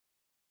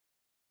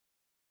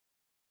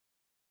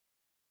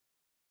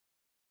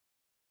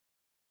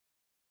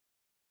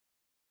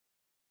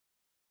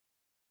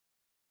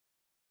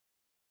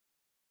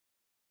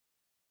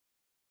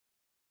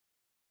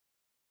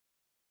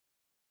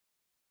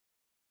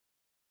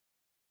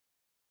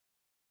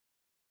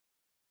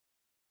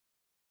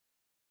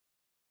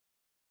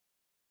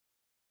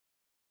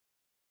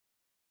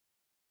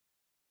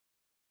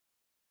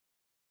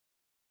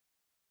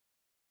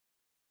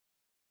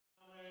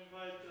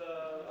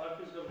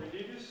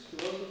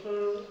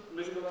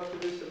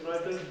activist and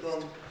writer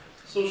from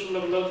Social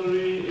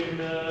Laboratory in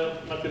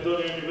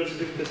Makedonia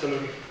University in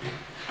Thessaloniki.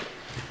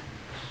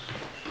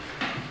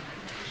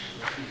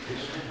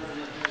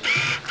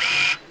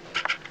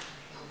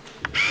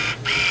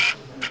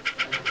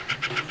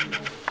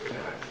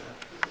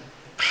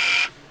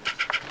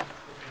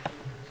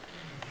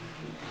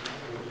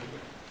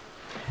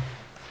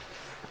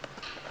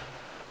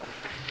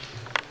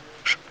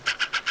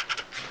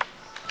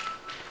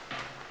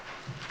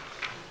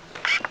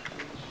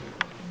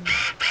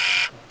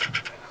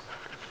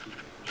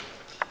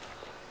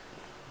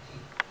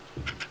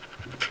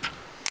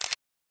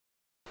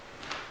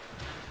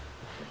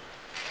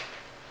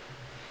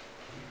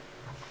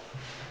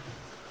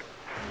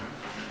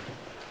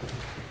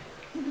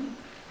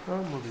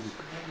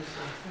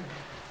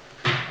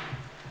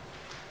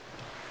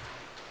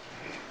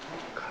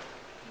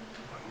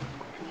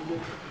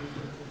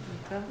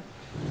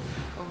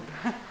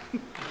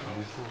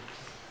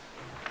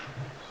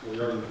 We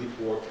are in deep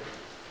water.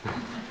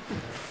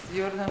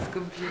 Jordan's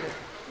computer.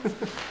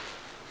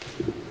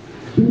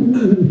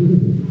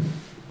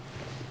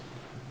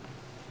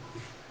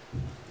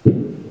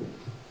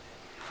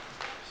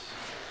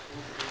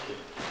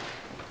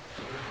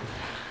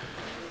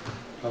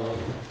 Hello.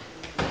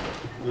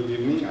 Good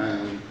evening,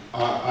 and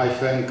I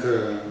thank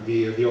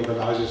the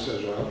organizers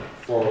as well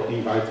for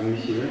inviting me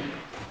here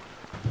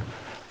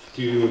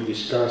to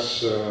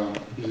discuss.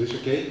 Is this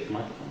okay?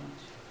 Microphone.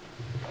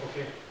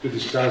 Okay. To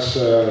discuss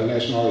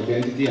national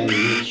identity and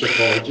myths of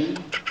origin.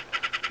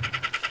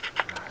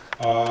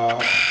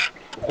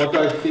 What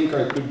I think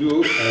I could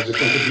do as a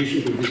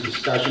contribution to this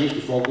discussion is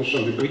to focus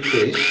on the Greek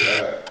case,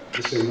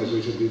 the same as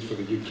we did for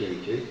the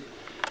UK case.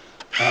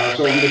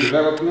 So on the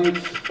development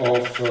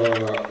of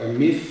a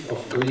myth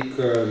of Greek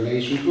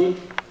nationhood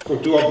for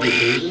two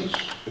obvious reasons.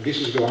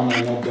 This is the one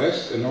I know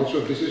best, and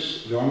also this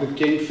is the one that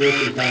came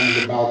first in time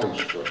in the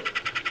Balkans,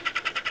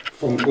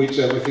 from which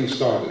everything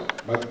started.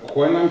 But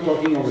when I'm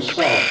talking of a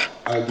start,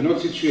 I do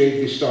not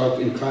situate this start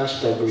in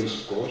classical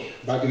Greece, of course,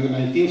 but in the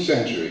 19th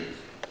century.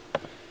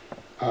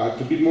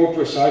 To be more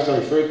precise, I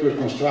refer to a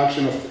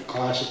construction of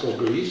classical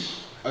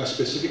Greece, a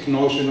specific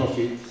notion of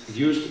it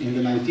used in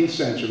the 19th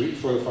century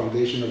for the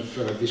foundation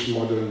of this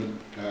modern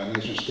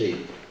nation-state.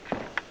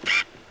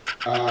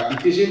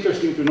 It is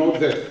interesting to note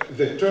that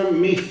the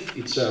term myth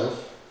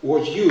itself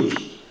was used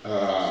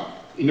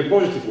in a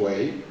positive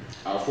way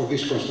for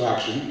this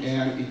construction,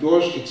 and it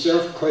was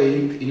itself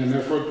claimed in an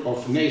effort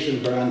of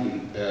nation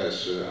branding,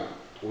 as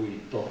we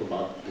talked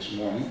about this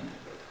morning.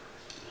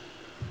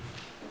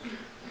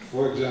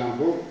 For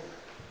example,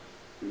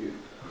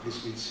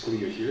 this is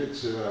clear here,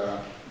 it's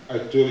a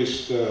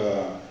tourist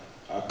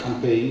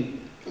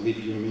campaign, Live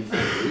Your Myth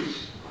in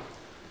Greece.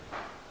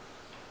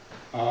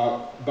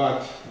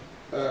 But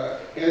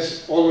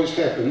as always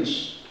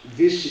happens,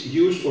 this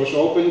use was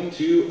open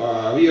to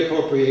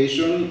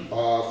reappropriation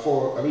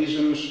for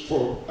reasons,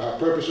 for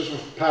purposes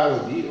of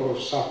parody or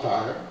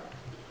satire,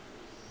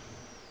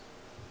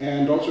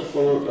 and also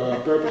for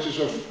purposes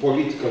of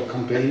political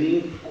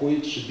campaigning,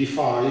 which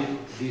defy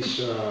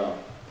this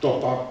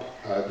top-up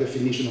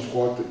definition of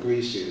what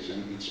Greece is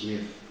and its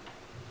myth.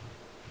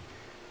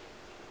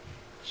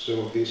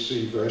 So this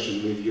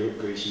inversion with your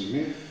Grecian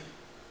myth,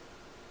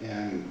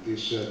 and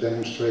this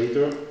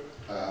demonstrator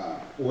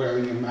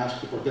wearing a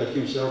mask to protect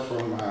himself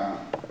from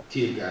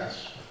tear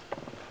gas.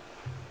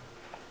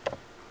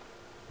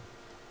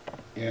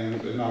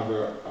 And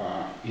another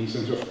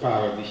instance of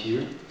parody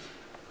here.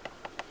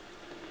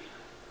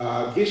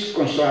 This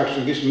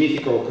construction, this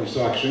mythical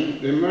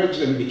construction, emerged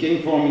and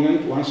became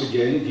prominent once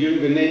again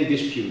during the name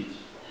dispute,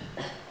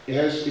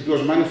 as it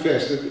was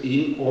manifested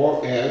in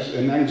or as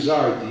an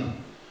anxiety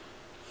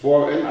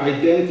for an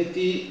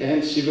identity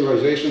and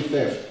civilization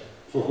theft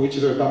for which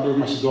the Republic of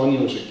Macedonia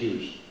was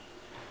accused.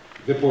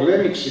 The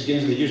polemics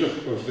against the use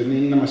of the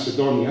name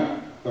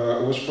Macedonia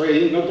was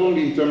framed not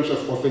only in terms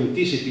of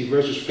authenticity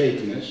versus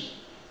fakeness,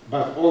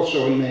 but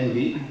also and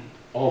mainly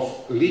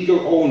of legal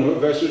owner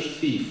versus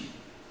thief.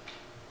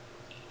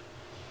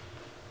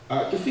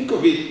 To think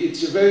of it,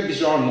 it's a very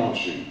bizarre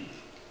notion.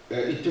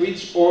 It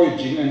treats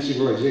origin and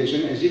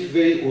civilization as if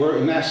they were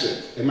an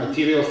asset, a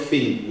material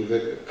thing with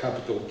a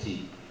capital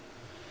T.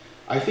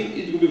 I think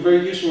it would be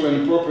very useful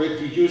and appropriate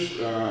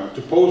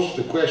to pose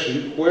the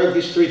question where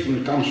this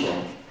treatment comes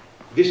from.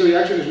 This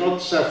reaction is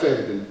not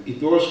self-evident.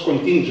 It was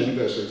contingent,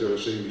 as I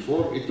was saying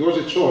before. It was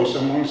a choice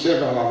among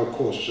several other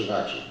courses of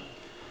action.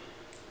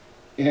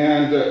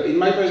 And in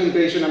my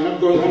presentation, I'm not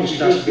going to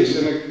discuss this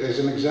as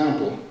an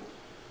example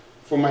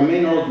for my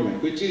main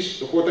argument, which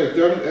is what I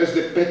termed as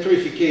the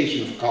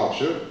petrification of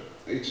culture.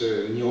 It's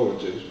a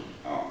neologism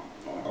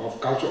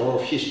of culture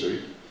or of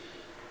history.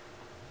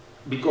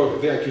 Because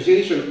the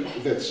accusation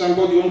that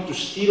somebody wants to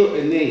steal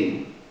a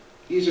name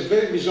is a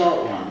very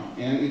bizarre one,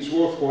 and it's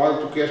worthwhile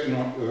to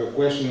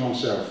question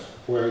oneself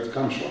where it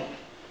comes from.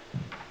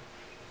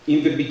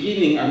 In the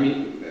beginning,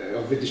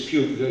 of the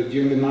dispute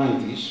during the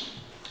 90s,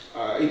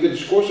 in the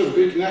discourse of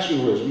Greek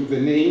nationalism, the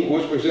name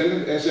was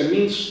presented as a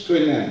means to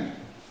an end,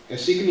 a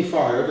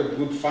signifier that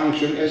would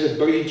function as a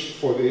bridge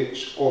for the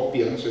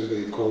Skopjeans, as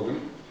they call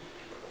them,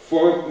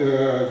 for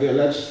the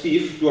alleged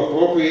thief to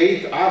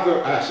appropriate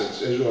other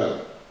assets as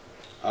well,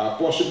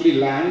 possibly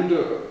land,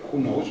 who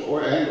knows,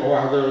 or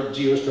other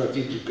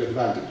geostrategic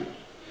advantages.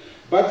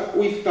 But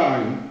with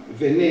time,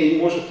 the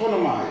name was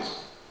autonomized.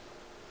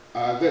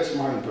 That's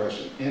my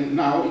impression. And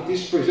now it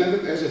is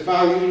presented as a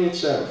value in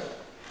itself.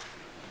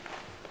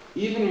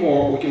 Even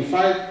more, we can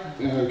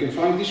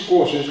find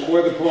discourses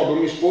where the problem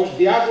is posed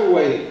the other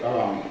way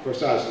around,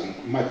 precisely.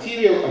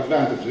 Material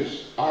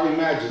advantages are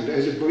imagined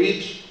as a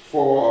bridge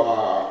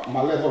for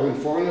malevolent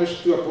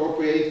foreigners to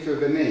appropriate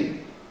the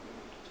name,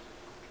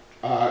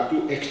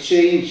 to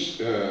exchange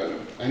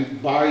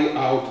and buy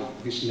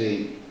out this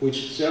name,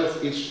 which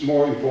itself is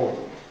more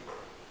important.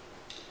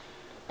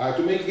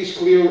 To make this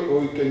clear,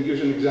 we can use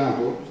an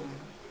example.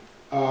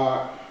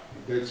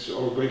 That's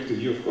all Greek to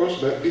you, of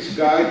course, but this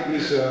guy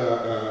is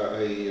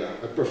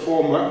a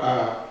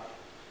performer,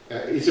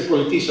 he's a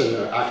politician,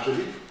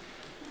 actually.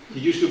 He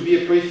used to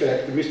be a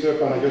prefect, Mr.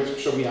 Panagiotis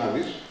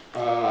Psomiadis,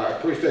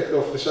 prefect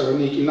of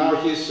Thessaloniki. Now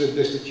he's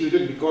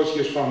destituted because he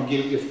was found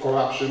guilty of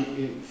corruption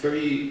in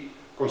 3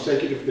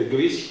 consecutive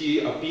degrees.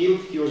 He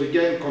appealed, he was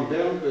again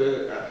condemned,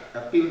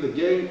 appealed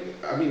again.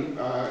 I mean,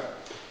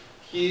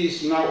 he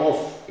is now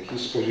off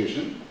his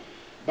position.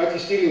 But he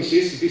still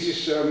insists, this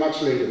is much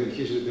later than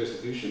his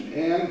destitution,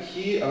 and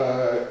he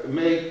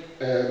made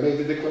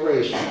the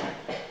declaration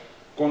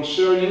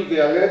concerning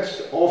the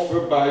alleged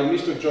offer by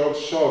Mr. George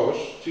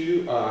Soros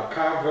to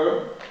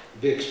cover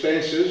the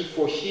expenses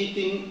for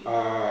heating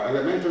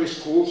elementary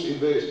schools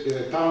in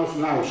the town of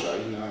Nausa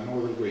in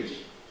northern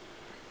Greece.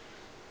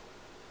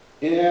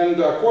 And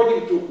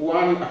according to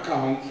one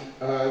account,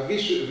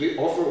 the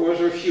offer was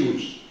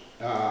refused.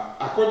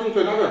 According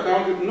to another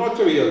account, not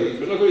really, it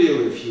was not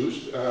really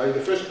refused. In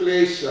the first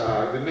place,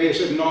 the mayor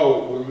said,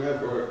 no, we'll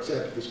never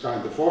accept this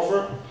kind of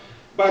offer.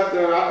 But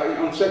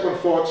on second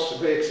thoughts,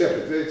 they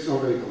accepted it. It's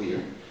not very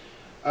clear.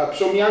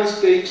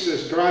 Psomiadis takes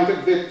as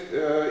granted that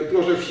it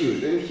was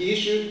refused, and he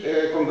issued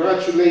a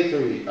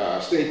congratulatory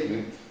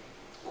statement,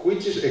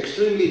 which is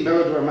extremely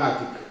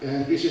melodramatic.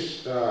 And this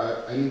is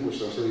an English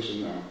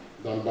translation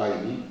done by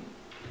me,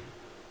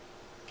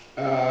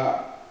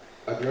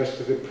 addressed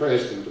to the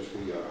president of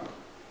the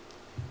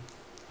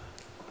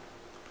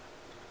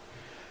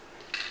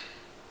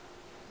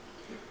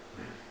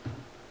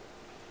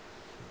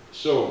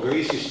So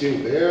Greece is still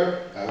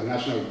there,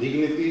 national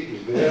dignity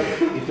is there,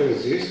 it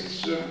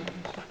exists.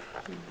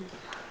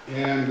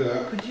 And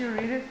could you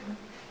read it?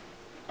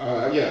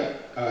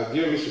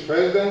 Dear Mr.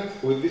 President,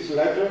 with this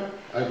letter,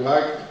 I'd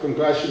like to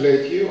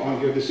congratulate you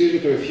on your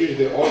decision to refuse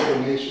the old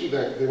donation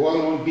that the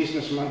well-known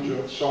businessman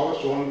George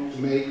Soros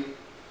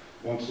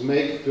wants to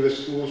make to the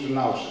schools in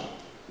Nausa.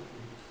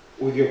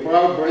 With your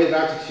proud, brave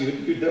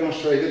attitude, you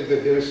demonstrated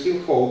that there is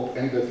still hope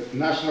and that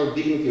national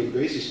dignity of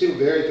Greece is still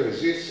there, it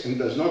exists, and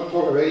does not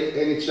tolerate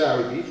any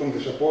charity from the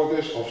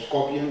supporters of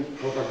Skopjean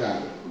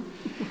propaganda.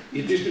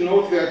 It is to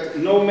note that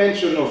no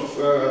mention of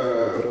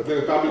the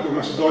Republic of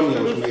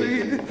Macedonia was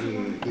made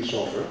in this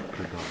offer,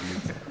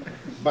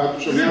 but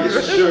Psomiadis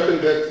is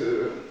certain that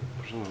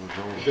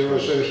there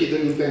was a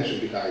hidden intention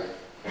behind it.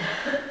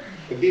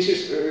 This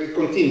is, it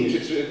continues,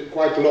 it's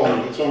quite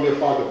long, it's only a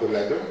part of the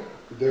letter.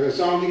 The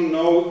resounding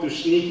no to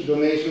sneaky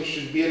donations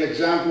should be an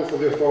example for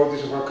the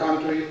authorities of our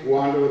country who,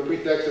 under the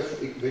pretext of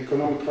the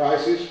economic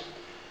crisis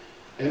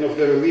and of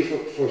the relief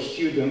for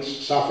students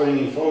suffering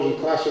in frozen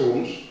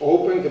classrooms,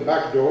 open the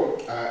back door.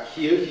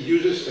 Here he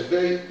uses a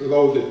very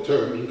loaded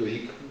term in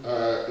Greek,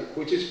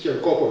 which is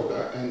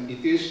kerkoporta, and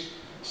it is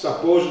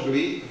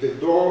supposedly the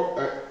door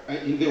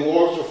in the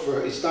walls of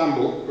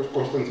Istanbul, or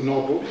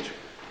Constantinople,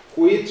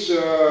 which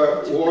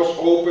was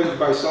opened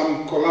by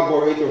some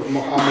collaborator of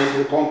Mohammed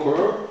the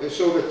Conqueror.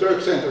 So the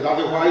Turks entered,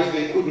 otherwise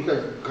they couldn't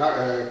have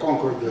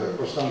conquered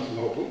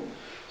Constantinople.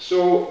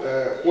 So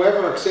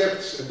whoever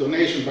accepts a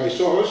donation by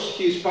Soros,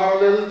 he is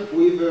paralleled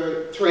with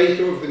a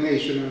traitor of the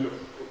nation. And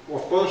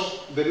of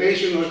course, the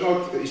nation was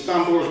not,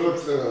 Istanbul was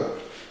not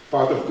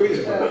part of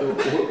Greece, but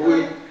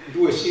we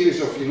do a series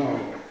of,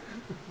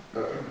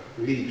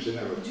 leaps and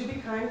everything. Would you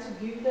be kind to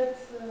give that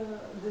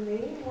the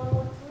name one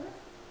more time?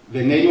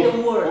 The name of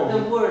the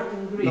word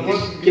in Greek. It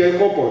is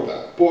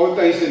kerkoporta.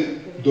 Porta is the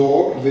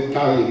door, the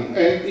Italian,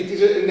 and it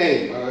is a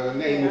name,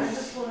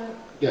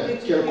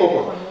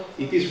 kerkoporta.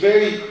 It is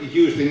very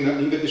used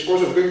in the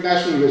discourse of Greek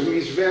nationalism.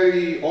 It's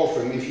very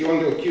often, if you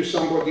want to accuse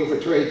somebody of a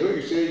traitor,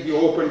 you say you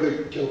open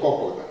the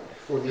kerkoporta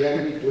for the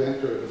enemy to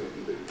enter the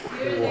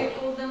war. They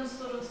call them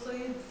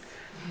Sorosoids.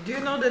 Do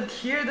you know that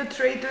here the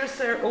traitors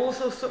are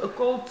also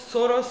called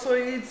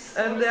Sorosoids,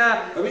 and they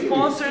are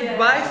sponsored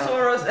by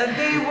Soros, and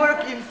they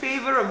work in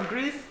favor of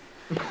Greece?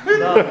 Did you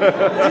know that?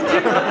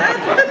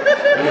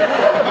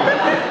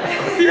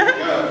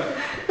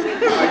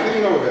 I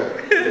didn't know that.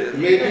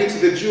 Maybe it's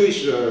the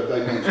Jewish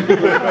dimension.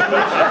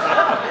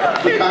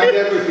 Behind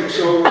everything,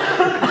 so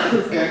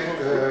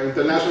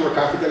international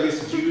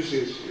capitalist Jews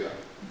is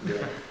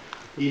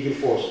evil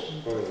forces.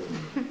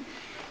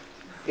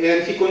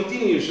 And he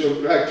continues,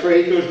 like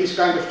traitors, this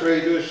kind of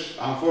traitors,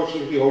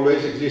 unfortunately,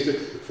 always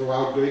existed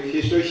throughout Greek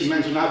history. He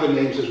mentioned other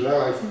names as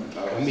well, I've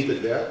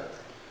omitted that.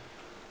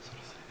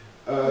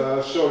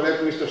 So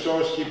let Mr.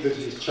 Soros keep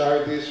his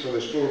charities for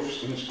the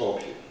schools in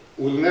Skopje.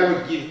 We'll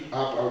never give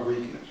up our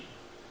Greekness.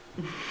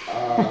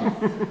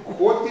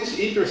 What is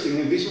interesting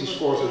in this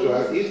discourse as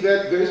well is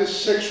that there is a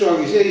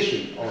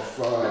sexualization of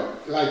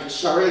like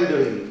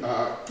surrendering,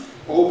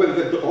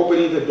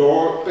 opening the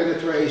door,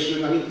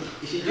 penetration. I mean,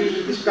 he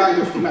uses this kind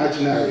of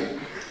imaginary.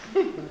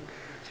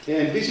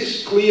 And this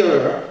is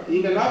clearer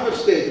in another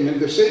statement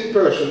the same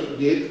person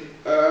did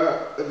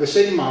the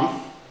same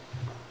month.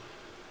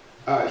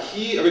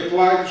 He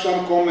replied to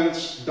some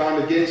comments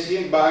done against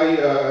him by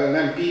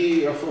an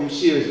MP from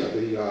Syriza,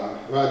 the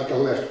radical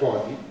left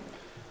party.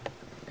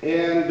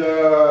 And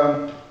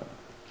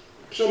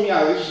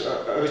Psomialis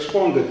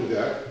responded to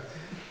that,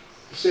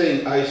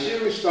 saying, I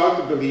seriously start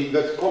to believe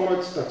that Comrade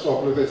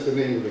Statsopoulos, that's the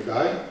name of the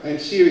guy, and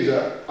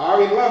Syriza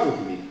are in love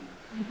with me.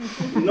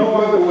 No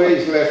other way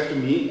is left to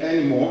me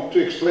anymore to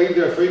explain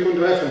their frequent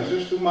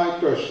references to my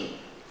person.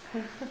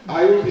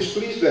 I will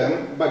displease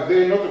them, but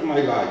they're not of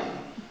my liking.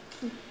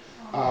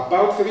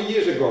 About 3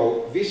 years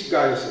ago, this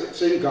guy,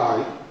 same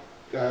guy,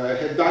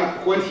 had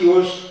done, when he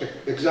was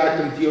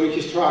exactly during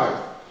his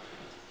trial,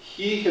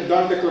 he had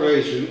done a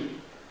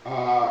declaration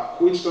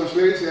which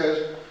translates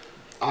as,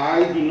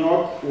 I do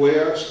not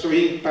wear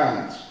string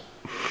pants,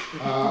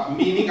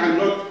 meaning I'm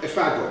not a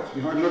faggot,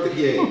 you know, I'm not a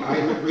gay,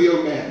 I'm a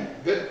real man.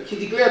 He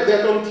declared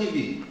that on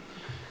TV.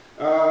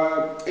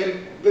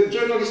 And the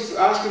journalist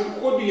asked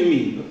him, what do you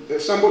mean?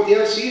 Somebody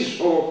else is,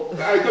 or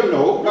I don't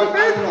know, but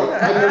I'm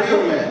not. I'm a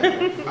real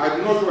man. I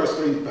do not wear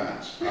string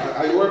pants.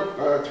 I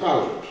wear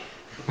trousers.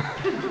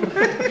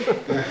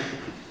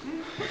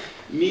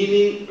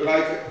 Meaning,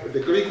 like the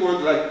Greek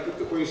word, like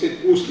when you say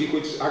pusli,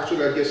 which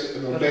actually I guess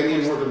an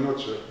Albanian word, I'm not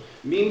sure,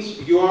 means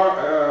you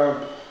are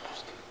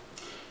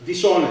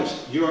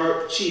dishonest, you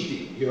are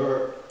cheating, you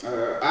are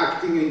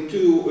acting in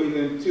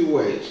two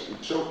ways.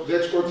 So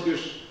that's what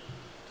he's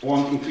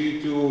wanting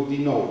to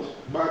denote.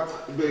 But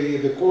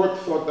the court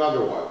thought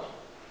otherwise.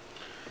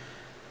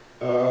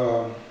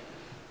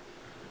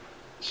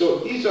 So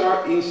these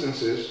are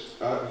instances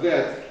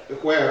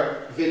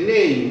where the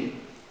name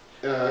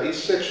is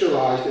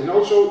sexualized and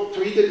also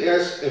treated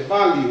as a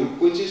value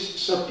which is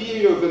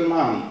superior than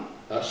money.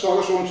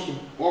 Soros wants to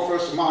offer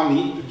us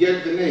money to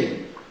get the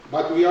name,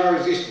 but we are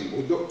resisting.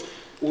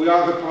 We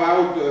are the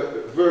proud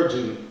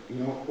virgin, you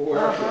know,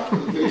 where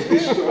there's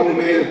this strong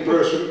male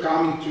person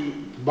coming to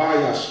buy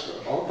us,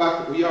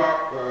 but we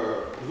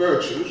are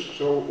virtues,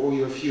 so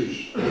we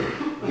refuse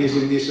these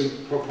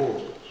indecent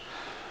proposals.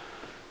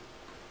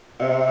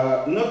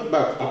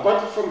 But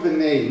apart from the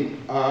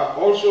name,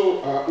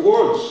 also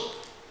words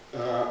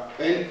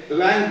and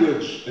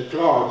language at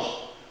large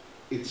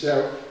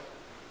itself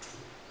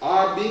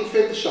are being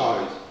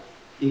fetishized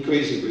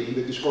increasingly in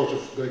the discourse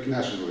of Greek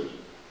nationalism.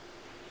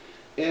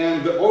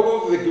 And all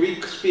over the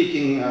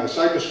Greek-speaking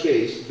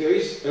cyberspace, there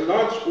is a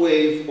large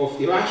wave of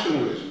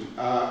irrationalism.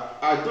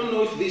 I don't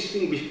know if this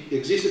thing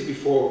existed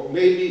before.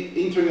 Maybe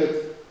internet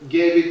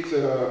gave it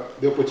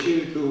the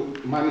opportunity to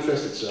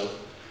manifest itself.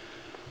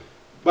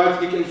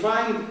 But you can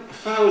find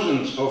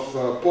thousands of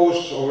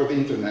posts over the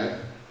internet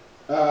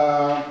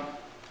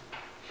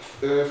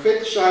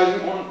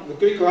fetishizing on the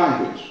Greek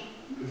language.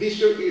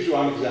 This is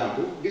one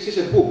example. This is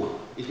a book.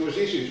 It was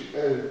issued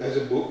as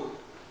a book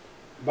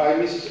by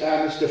Mrs.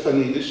 Anna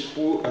Stefanidis,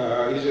 who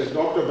is a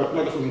doctor but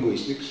not of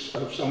linguistics,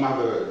 of some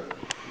other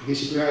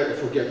discipline, I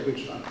forget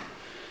which one,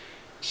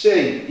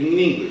 saying in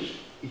English,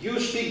 you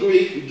speak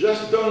Greek, you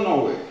just don't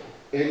know it.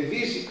 And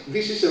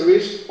this is a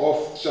list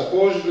of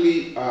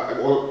supposedly,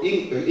 or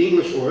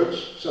English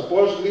words,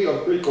 supposedly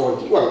of Greek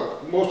origin.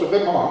 Well, most of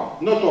them are,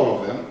 not all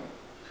of them.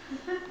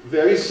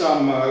 There is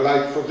some,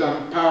 like for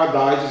example,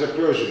 paradise is a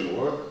Persian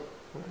word.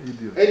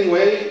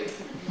 Anyway,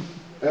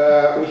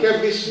 we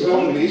have this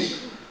long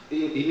list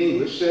in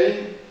English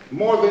saying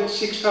more than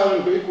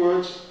 6,000 Greek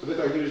words that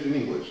are used in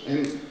English.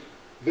 And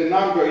the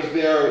number is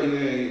there in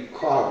a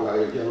cloud,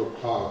 like a yellow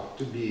cloud,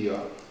 to be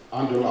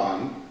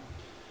underlined.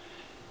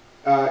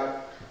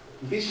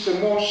 This is a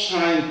more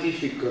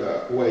scientific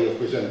way of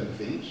presenting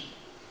things.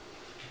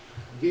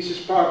 This is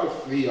part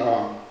of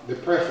the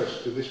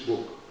preface to this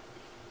book.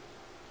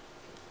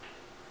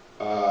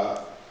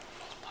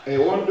 A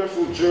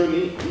wonderful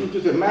journey into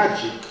the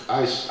magic,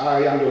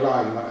 I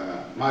underline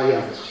my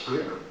emphasis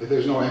here.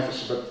 There's no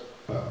emphasis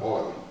but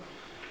all.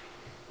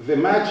 The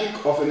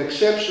magic of an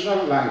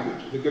exceptional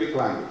language, the Greek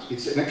language.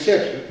 It's an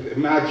exception, the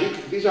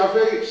magic, these are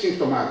very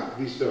symptomatic,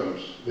 these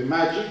terms. The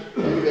magic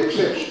and the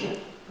exceptional.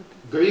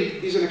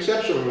 Greek is an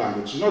exceptional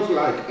language, not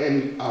like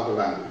any other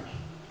language.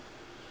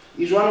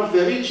 It's one of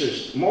the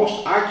richest,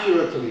 most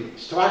accurately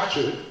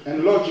structured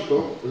and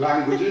logical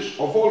languages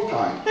of all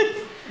time.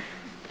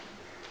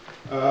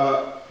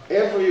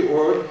 Every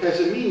word has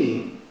a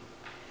meaning,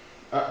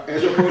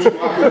 as opposed to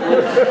other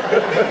words that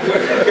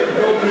have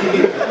no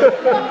meaning.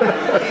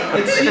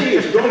 It's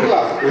serious, don't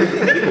laugh,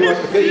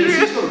 because they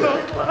insist on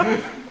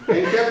that.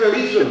 and have a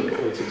reason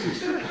for its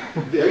existence.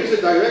 There is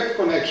a direct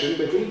connection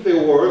between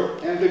the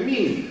word and the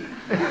meaning.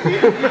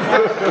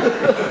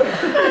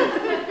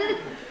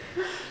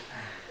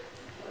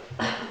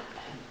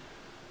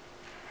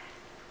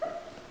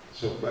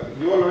 So, but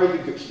you already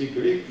speak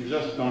Greek, you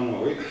just don't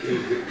know it,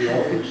 the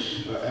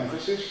author's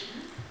emphasis.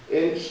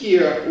 And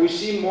here we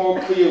see more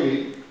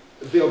clearly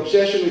the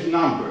obsession with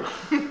numbers.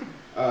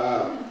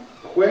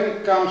 When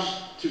it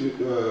comes to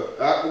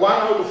 1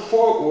 out of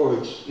 4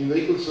 words in the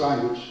English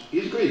language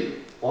is Greek,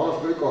 or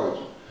of Greek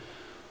origin.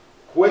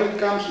 When it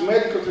comes to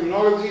medical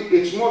terminology,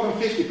 it's more than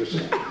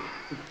 50%.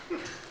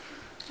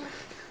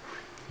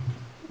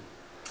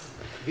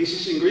 This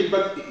is in Greek,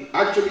 but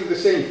actually the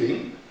same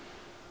thing.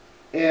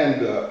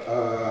 And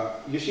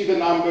you see the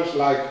numbers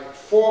like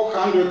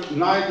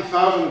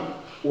 490,000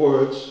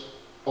 words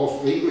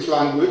of the English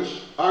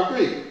language are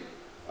Greek.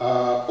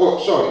 Oh,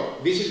 sorry,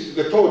 this is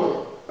the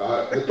total.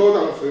 The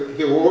total of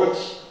the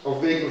words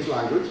of the English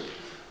language,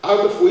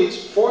 out of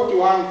which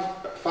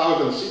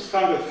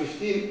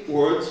 41,615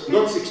 words,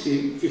 not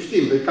 16,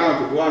 15, they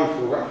counted 1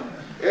 for 1,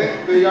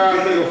 and they are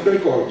of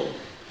Greek origin.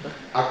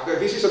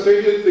 This is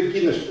attributed to the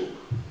Guinness Book.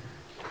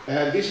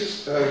 And this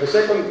is the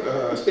second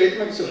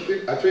statement is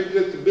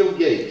attributed to Bill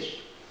Gates.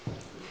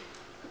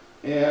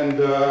 And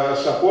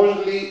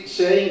supposedly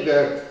saying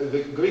that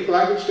the Greek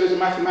language has a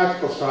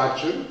mathematical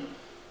structure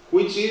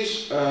which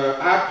is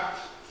apt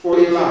for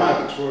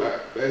mathematics,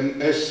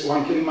 and as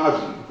one can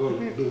imagine, because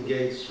Bill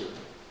Gates.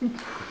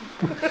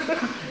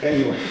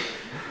 Anyway.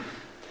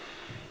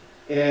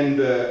 And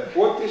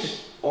what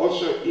is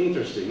also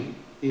interesting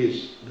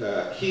is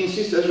that he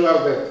insists as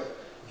well that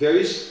there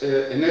is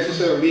a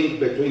necessary link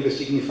between the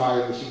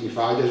signifier and the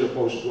signified as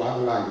opposed to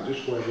other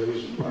languages where there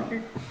isn't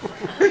one.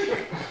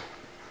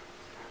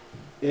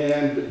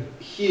 And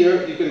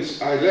here you can,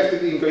 I left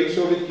it in Greek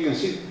so that you can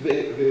see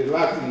the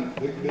Latin,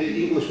 the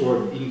English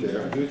word in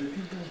there.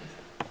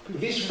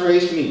 This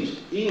phrase means,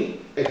 in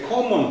a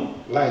common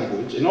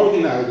language, an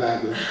ordinary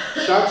language,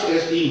 such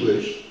as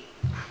English,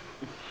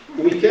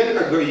 we can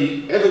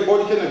agree,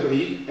 everybody can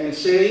agree, and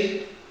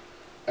say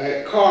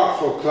car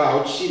for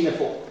cloud,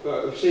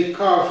 say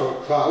car for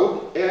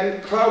cloud,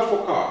 and cloud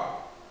for car.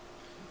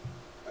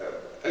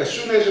 As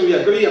soon as we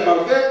agree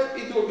about that,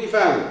 it will be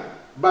valid.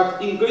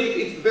 But in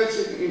Greek, that's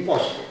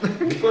impossible,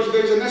 because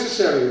there is a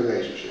necessary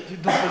relationship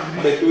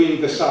between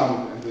the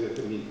sound and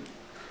the meaning.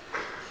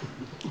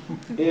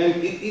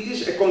 And it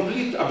is a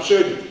complete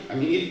absurdity. I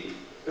mean,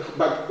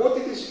 but what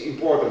it is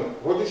important,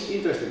 what is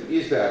interesting,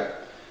 is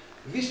that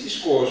this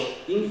discourse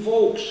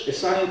invokes a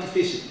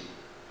scientificity.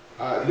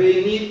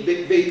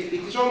 It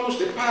is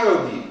almost a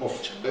parody of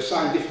a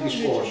scientific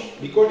discourse,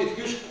 because it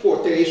uses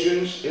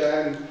quotations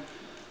and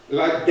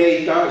like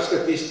data,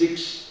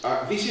 statistics.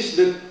 This is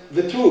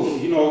the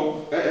truth, you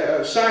know,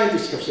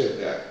 scientists have said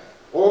that.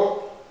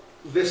 Or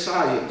the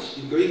science,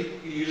 in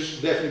Greek you use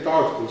definite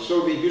articles,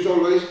 so they use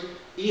always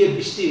η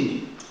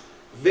επιστήμη,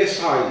 the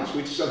science,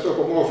 which is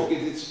anthropomorphic,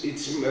 it's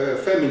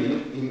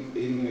feminine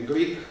in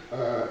Greek,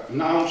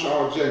 nouns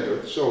are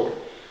gendered, so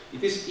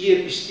it is η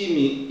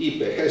επιστήμη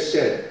είπε, has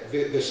said,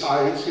 the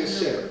science has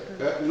said,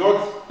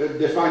 not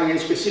defining any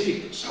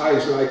specific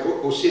science like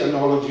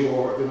oceanology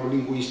or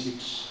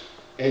linguistics,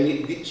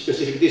 any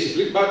specific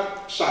discipline,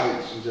 but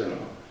science in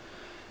general,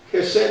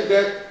 has said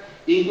that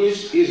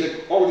English is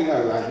an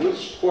ordinary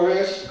language,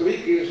 whereas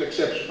Greek is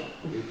exceptional.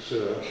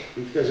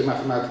 It has a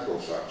mathematical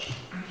structure.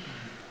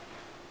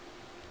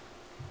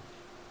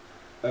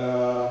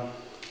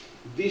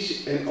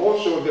 This, and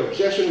also the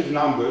obsession with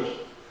numbers,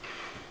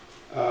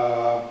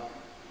 I'll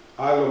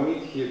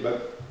omit here,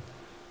 but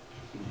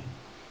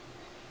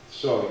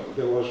sorry,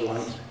 there was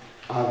one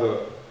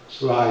other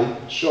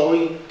slide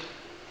showing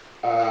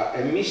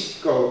a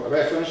mystical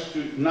reference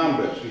to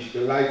numbers, which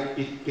like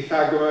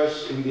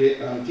Pythagoras in the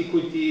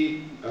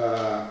antiquity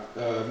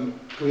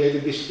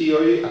created this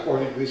theory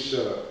according to this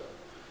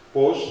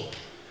post,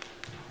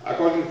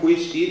 according to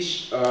which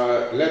each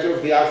letter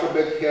of the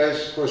alphabet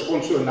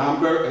corresponds to a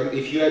number, and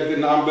if you add the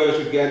numbers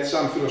you get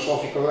some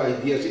philosophical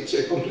ideas. It's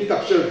a complete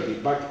absurdity,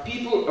 but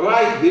people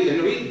write this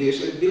and read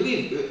this and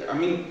believe. I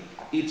mean,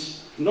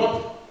 it's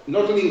not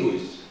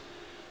linguists.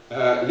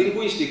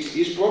 Linguistics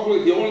is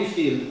probably the only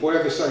field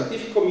where the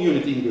scientific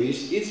community in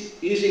Greece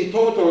is in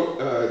total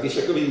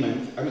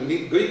disagreement. I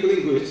mean, Greek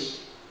linguists,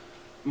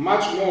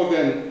 much more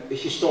than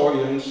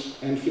historians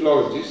and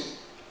philologists,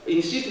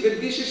 insist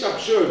that this is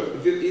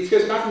absurd, that it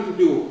has nothing to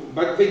do,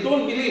 but they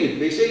don't believe it.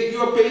 They say,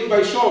 you are paid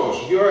by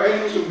Soros, you are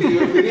enemies of the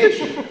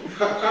nation.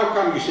 How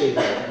come you say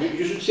that?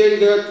 You should say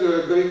that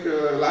Greek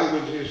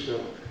language is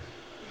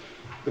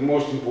the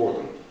most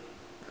important.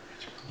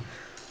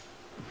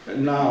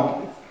 And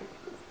now,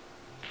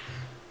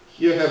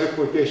 here I have a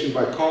quotation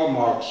by Karl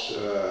Marx.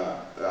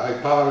 I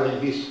parallel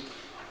this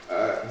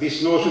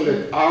notion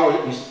that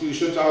our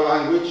institutions, our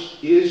language,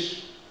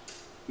 is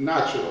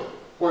natural,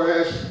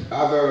 whereas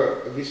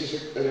this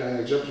is an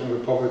example from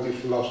the poverty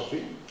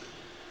philosophy,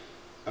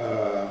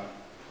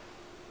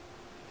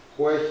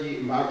 where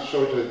Marx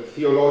shows that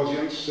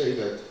theologians say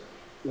that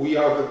we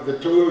are the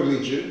true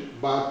religion,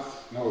 but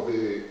no,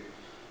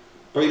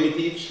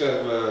 primitives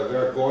have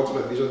their gods,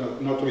 but these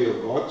are not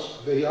real gods.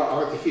 They are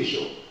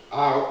artificial.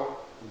 Our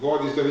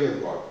God is the real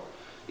God.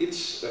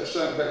 It's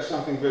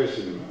something very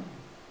similar.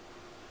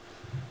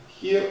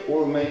 Here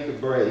we'll make a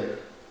break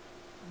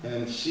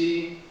and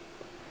see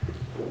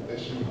a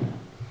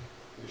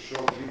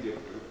short video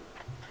clip.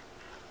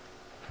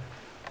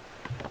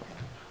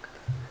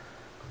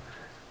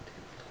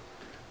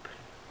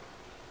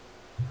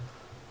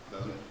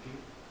 Doesn't it feel?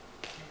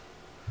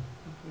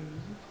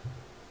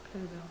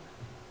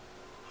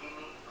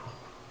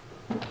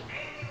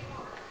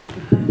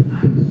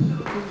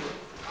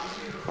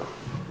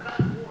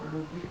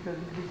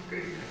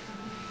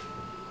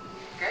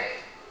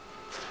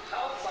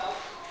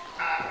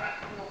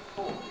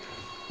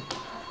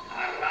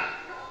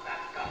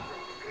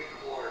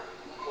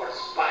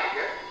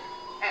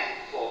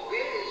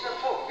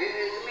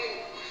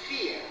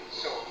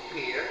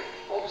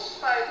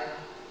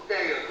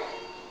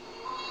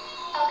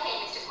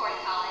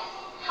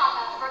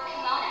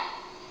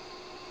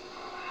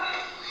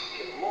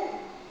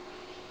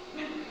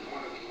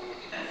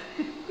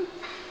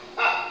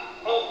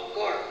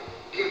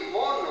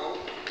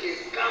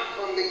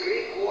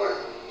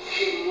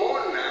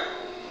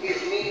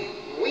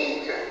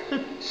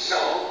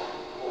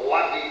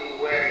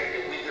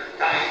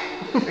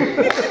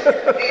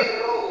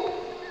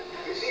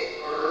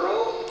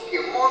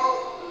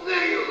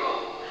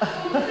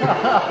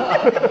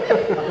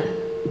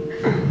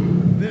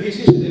 This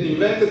is an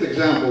invented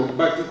example,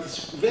 but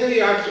it's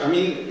very actual. I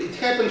mean, it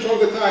happens all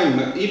the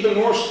time. Even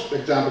worse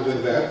examples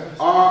than that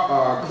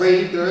are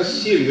claimed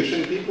as serious,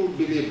 and people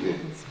believe it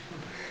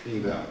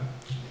in them.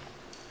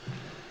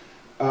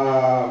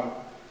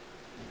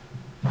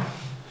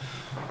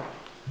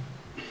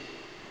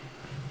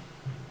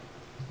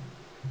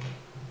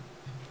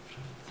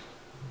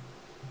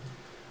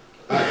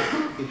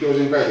 It was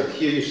inverted.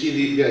 Here you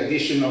see the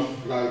addition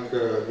of like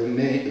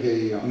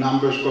the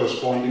numbers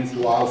corresponding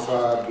to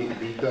alpha,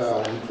 beta,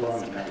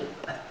 omicron, and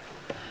everything.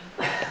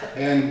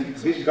 And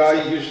this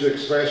guy used the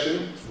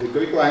expression, the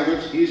Greek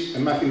language is a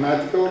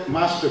mathematical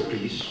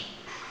masterpiece.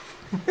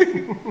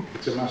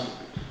 It's a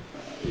masterpiece.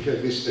 You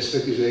have this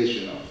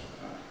aestheticization of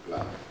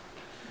language.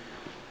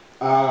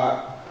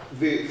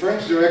 The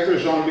French director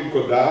Jean-Luc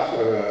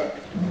Godard,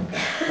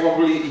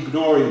 probably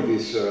ignoring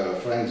this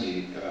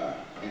frenzy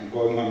and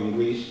going on in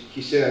Greece,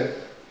 he said,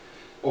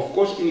 of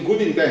course, in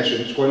good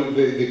intentions, when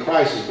the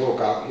crisis broke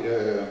up,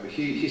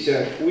 he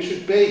said, we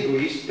should pay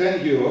Greece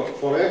 10 euro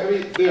for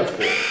every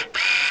therefore.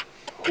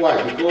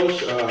 Why?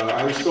 Because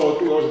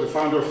Aristotle was the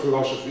founder of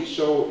philosophy,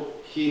 so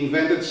he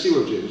invented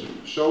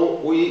syllogism. So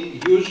we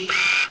use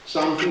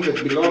something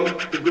that belonged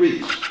to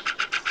Greece.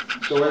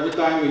 So every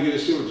time we use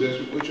a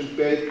syllogism, we should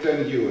pay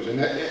 10 euros, and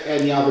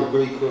any other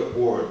Greek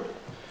word.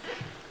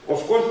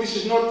 Of course, this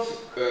is not,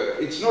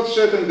 it's not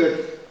certain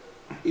that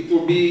it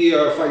will be,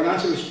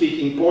 financially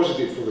speaking,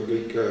 positive for the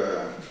Greek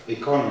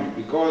economy,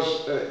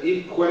 because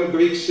when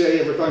Greeks say,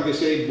 every time they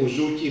say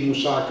bouzouki,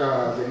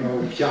 moussaka, you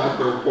know,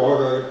 piato,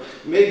 porter,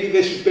 maybe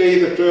they should pay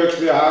the Turks,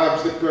 the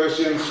Arabs, the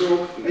Persians,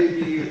 so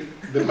maybe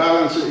the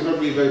balance will not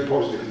be very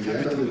positive in the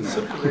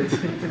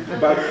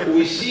end. But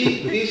we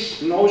see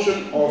this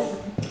notion of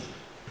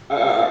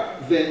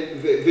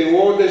the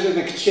world as an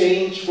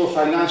exchange for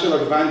financial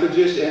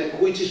advantages, and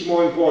which is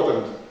more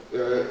important.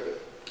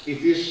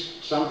 It is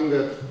something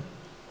that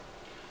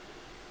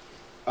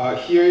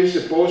here is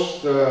a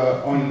post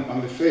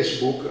on the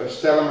Facebook.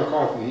 Stella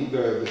McCartney,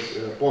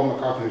 Paul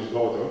McCartney's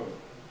daughter,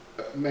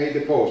 made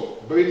a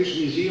post. British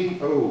Museum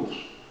rules.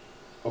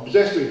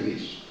 Obsessed with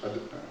this,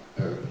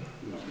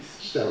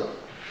 Stella.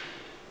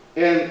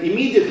 And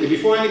immediately,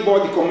 before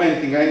anybody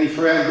commenting, any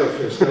friend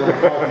of Stella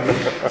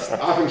McCartney,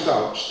 Athens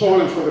out,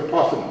 stolen from the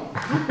Parthenon.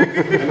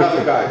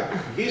 Another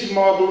guy. These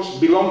marbles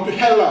belong to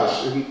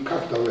Hellas in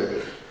capital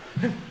letters.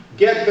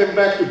 Get them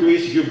back to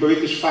Greece, you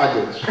British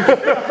faggots.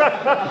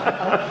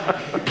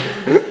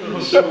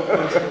 So,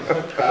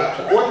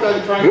 what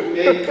I'm trying to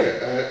make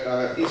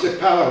is a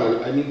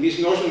parallel. I mean, this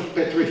notion of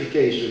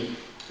petrification.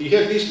 You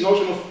have this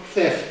notion of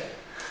theft.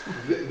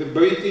 The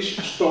British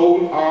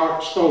stole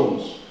our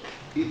stones.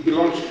 It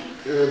belongs,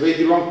 they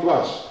belong to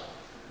us.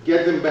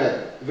 Get them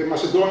back. The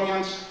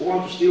Macedonians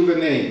want to steal the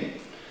name.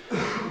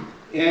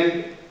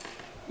 And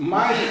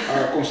my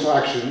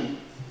construction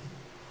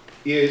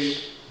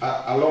is,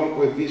 along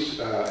with this,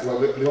 well,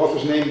 the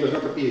author's name does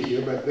not appear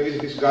here, but there is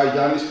this guy,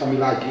 Yannis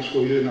Kamilakis,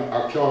 who is an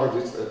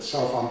archaeologist at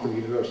Southampton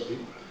University.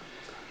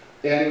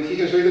 And he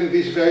has written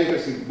these very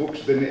interesting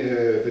books,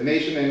 The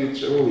Nation and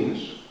Its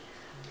Ruins.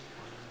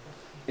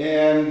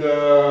 And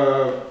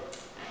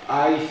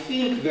I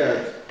think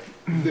that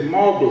the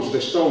marbles, the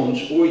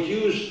stones, were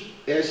used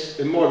as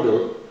a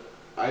model,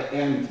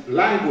 and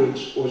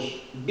language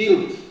was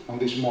built on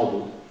this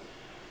model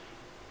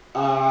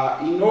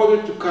in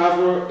order to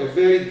cover a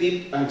very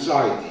deep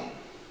anxiety.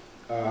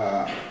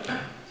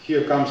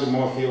 Here comes a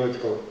more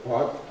theoretical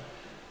part.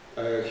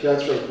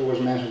 Herzog, who was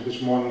mentioned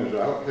this morning as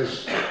well,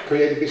 has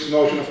created this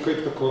notion of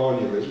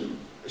crypto-colonialism,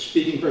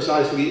 speaking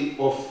precisely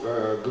of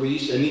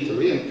Greece and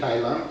Italy and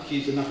Thailand.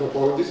 He's an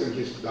anthropologist and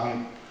he's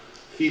done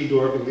field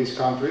work in these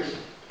countries.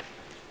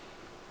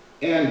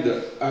 And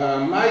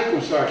my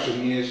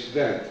construction is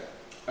that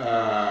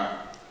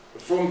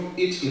from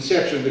its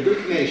inception, the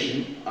Greek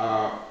nation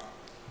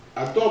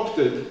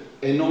adopted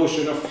a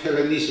notion of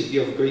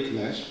Hellenicity, of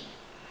Greekness,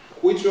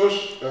 which was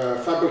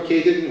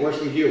fabricated in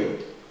Western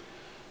Europe.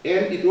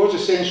 And it was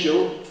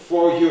essential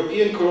for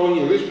European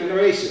colonialism and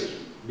racism,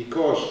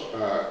 because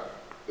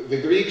the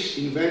Greeks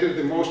invented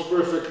the most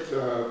perfect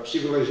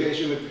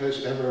civilization that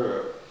has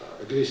ever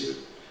existed.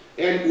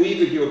 And we,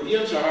 the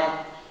Europeans,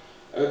 are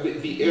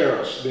the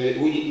heirs.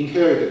 We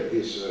inherited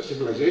this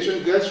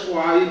civilization. That's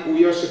why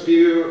we are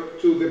superior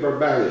to the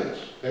barbarians,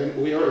 and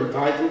we are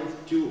entitled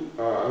to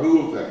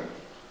rule them,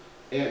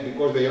 and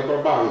because they are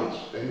barbarians,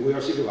 and we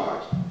are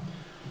civilized.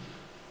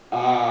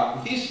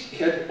 This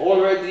had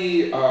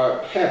already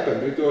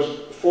happened. It was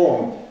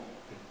formed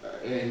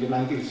in the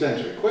 19th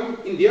century. When,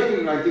 in the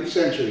early 19th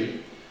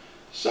century,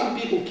 some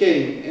people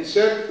came and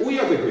said, we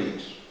are the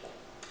Greeks.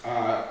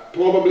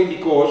 Probably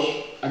because,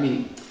 I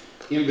mean,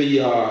 in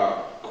the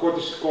what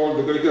is called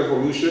the Greek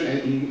Revolution, and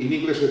in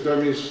English the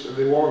term is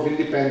the War of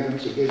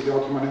Independence against the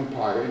Ottoman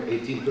Empire in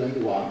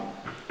 1821.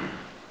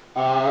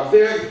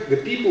 There, the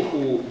people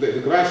who, the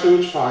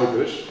grassroots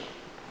fighters,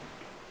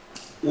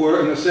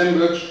 were an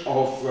assemblage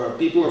of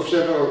people of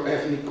several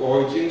ethnic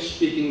origins,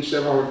 speaking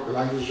several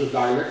languages or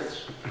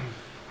dialects.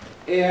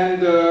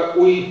 And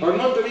we are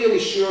not really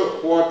sure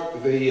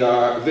what they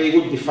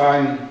would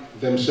define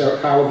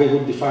themselves, how they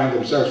would define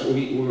themselves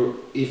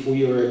if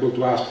we were able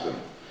to ask them.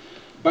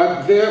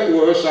 But there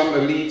were some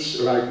elites,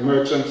 like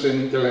merchants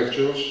and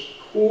intellectuals,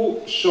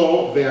 who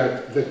saw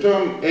that the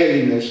term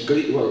Hellenes,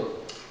 well,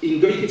 in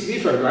Greek it's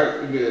different,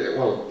 right?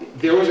 Well,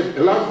 there was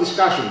a lot of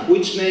discussion,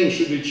 which name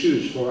should we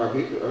choose for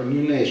our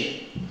new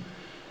nation?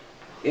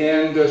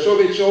 And so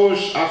they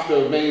chose,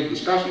 after many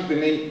discussions, the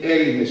name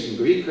Hellenes in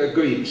Greek,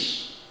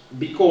 Greeks,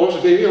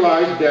 because they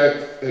realized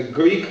that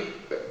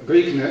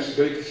Greekness,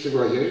 Greek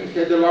civilization,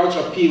 had a large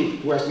appeal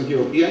to Western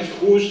Europeans,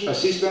 whose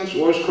assistance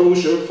was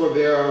crucial for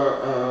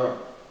their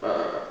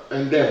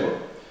endeavor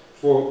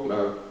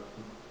for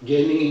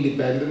gaining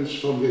independence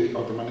from the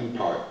Ottoman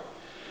Empire,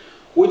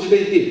 which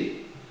they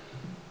did.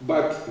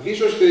 But this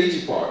was the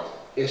easy part.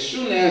 As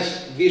soon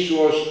as this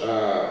was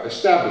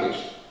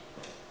established,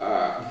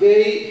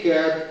 they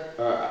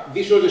had,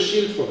 this was a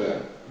shield for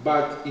them,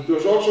 but it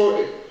was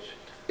also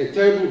a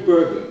terrible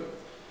burden,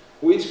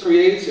 which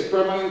creates a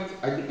permanent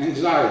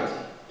anxiety.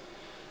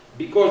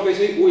 Because they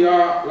think we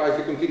are like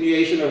a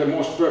continuation of the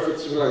most perfect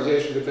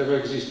civilization that ever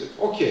existed.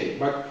 Okay,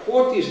 but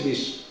what is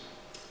this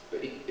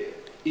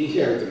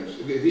inheritance,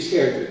 this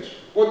heritage?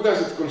 What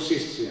does it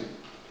consist in?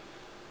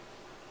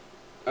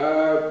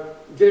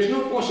 There's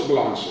no possible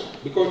answer.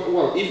 Because,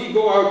 well, if we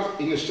go out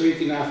in the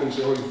street in Athens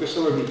or in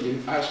Thessaloniki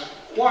and ask,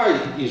 why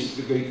is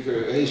the Greek,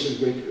 ancient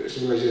Greek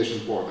civilization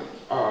important?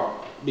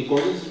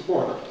 Because it's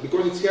important.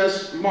 Because it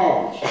has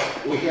marbles.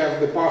 We have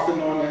the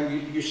Parthenon,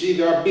 and you see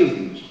there are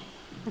buildings.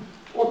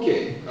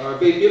 Okay,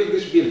 they built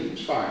these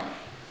buildings, fine.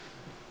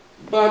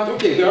 But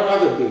okay, there are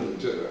other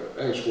buildings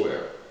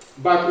elsewhere.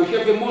 But we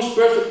have the most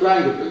perfect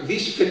language.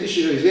 This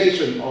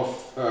fetishization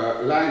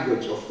of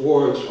language, of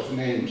words, of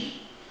names,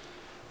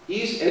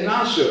 is an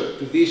answer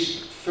to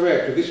this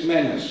threat, to this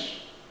menace,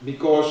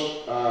 because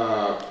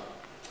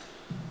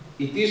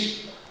it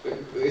is,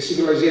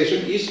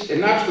 civilization is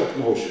an abstract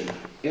notion,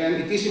 and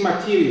it is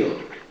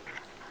immaterial.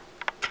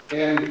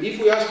 And if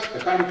we ask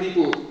 100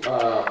 people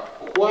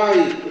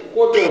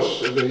what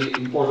was the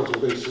importance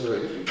of this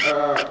civilization,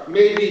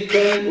 maybe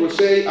 10 will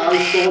say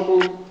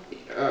Aristotle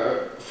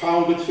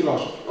founded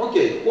philosophy.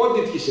 Okay, what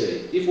did he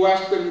say? If we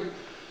ask them,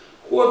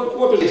 what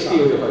was the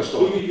theory of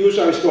Aristotle? Do you use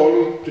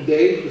Aristotle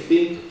today to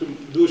think, to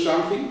do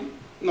something?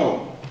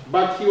 No,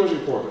 but he was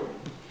important.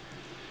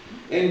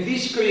 And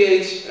this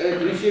creates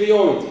an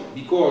inferiority,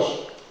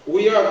 because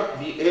we are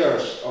the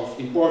heirs of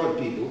important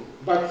people,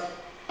 but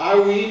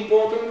are we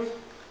important?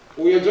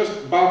 We are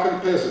just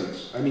Balkan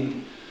peasants. I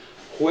mean,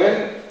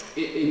 when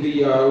in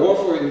the War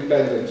for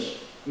Independence,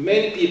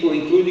 many people,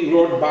 including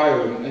Lord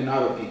Byron and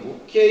other people,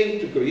 came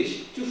to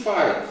Greece to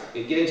fight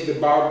against the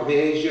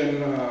Asian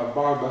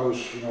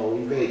barbarous,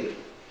 invader.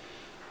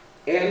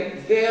 And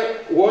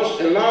there was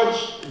a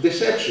large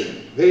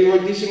deception. They were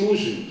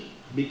disillusioned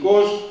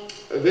because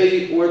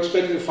they were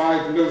expecting to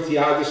fight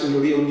Miltiades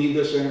and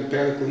Leonidas and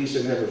Pericles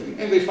and everything.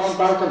 And they found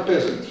Balkan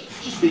peasants,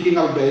 speaking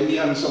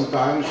Albanian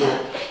sometimes, or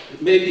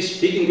maybe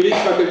speaking Greek,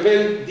 but a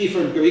very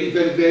different Greek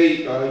than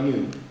they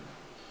knew.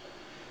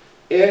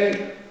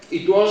 And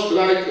it was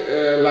like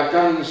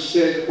Lacan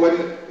said, when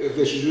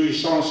the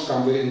jouissance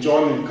comes, the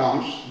enjoyment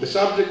comes, the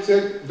subject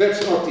said,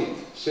 that's not it,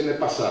 ce n'est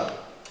pas ça.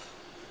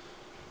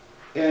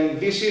 And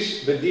this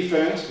is the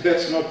difference,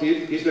 that's not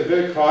it, is the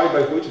very cry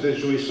by which the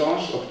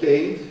jouissance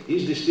obtained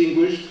is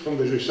distinguished from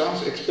the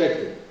jouissance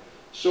expected.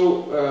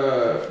 So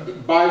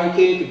Byron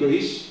came to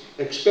Greece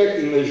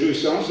expecting the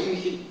jouissance, and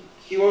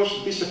he was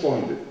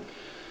disappointed.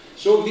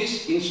 So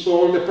this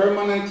installed a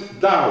permanent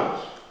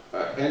doubt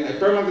and a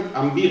permanent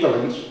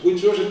ambivalence,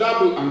 which was a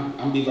double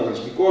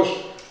ambivalence, because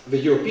the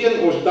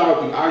European was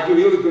doubting, are you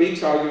really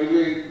Greeks, are you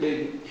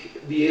really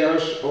the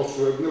heirs of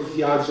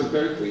Miltiades and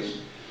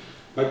Pericles?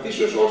 But this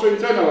was also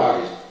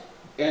internalized,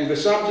 and the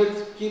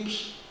subject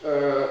keeps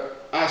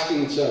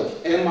asking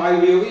itself, am I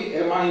really,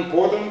 am I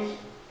important?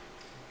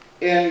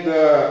 And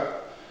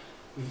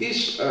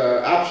this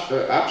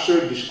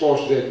absurd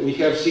discourse that we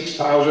have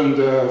 6,000,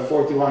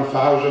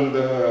 41,000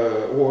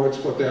 words,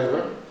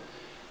 whatever,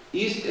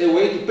 is a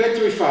way to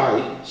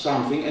petrify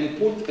something and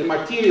put a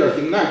material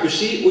thing. Now, you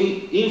see,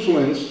 we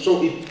influenced, so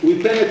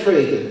we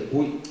penetrated.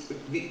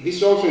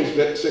 This also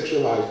is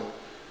sexualized.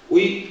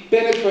 We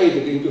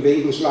penetrated into the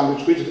English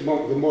language, which is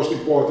the most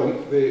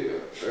important.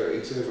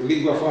 It's a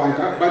lingua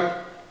franca,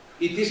 but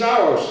it is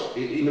ours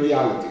in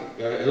reality.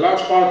 A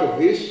large part of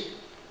this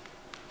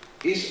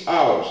is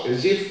ours,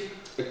 as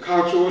if a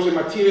culture was a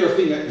material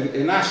thing,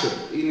 an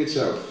asset in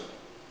itself.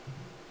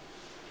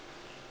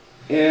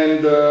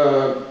 And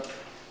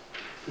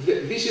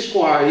this is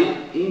why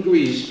in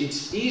Greece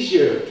it's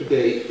easier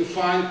today to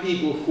find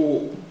people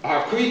who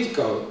are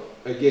critical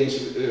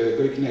against the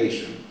Greek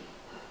nation.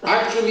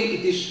 Actually,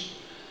 it is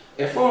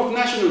a form of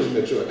nationalism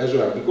as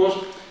well,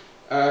 because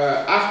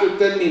after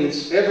 10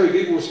 minutes, every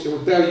Greek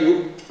will tell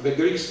you the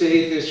Greek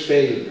state has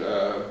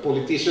failed,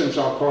 politicians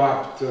are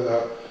corrupt,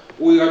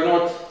 we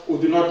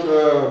do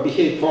not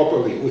behave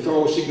properly, we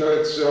throw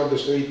cigarettes on the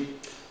street,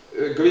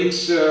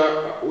 Greeks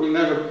will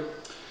never,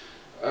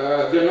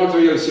 they're not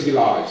really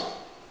civilized.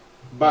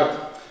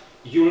 But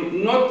you'll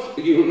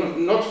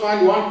not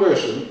find one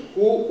person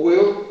who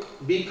will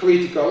be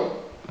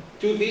critical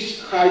to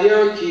this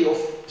hierarchy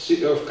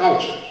of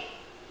cultures.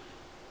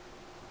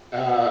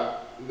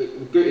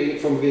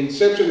 From the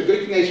inception, the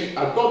Greek nation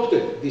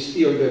adopted this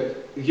theory that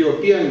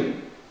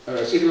European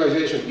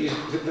civilization is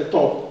at the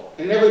top,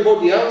 and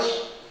everybody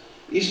else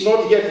is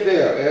not yet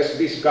there, as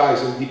these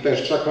guys, as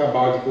Dipesh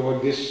Chakrabarti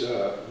wrote this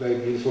very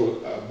beautiful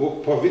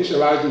book,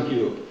 Provincializing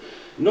Europe.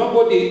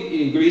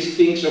 Nobody in Greece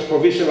thinks of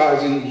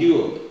provincializing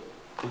Europe.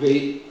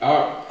 They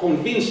are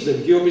convinced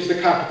that Europe is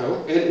the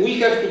capital, and we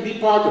have to be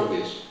part of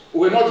this.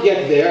 We're not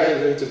yet there,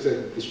 as I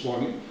said this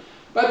morning,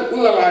 but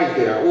we'll arrive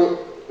there.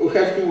 We'll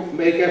have to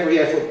make every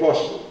effort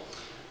possible.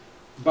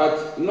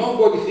 But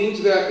nobody thinks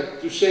that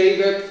to say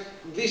that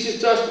this is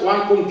just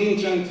one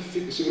contingent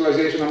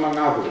civilization among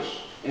others,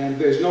 and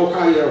there's no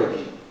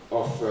hierarchy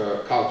of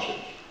cultures.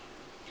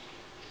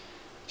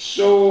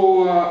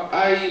 So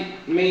I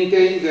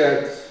maintain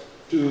that,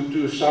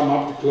 to sum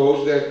up, to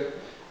close, that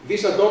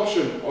this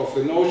adoption of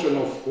the notion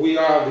of we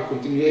are the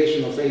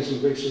continuation of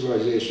ancient Greek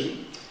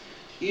civilization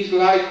is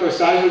like,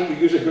 precisely to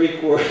use a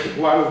Greek word,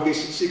 one of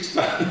these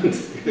 6,000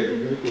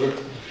 Greek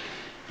words,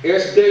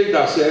 as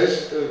Derrida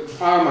says,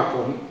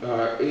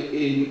 pharmakon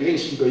in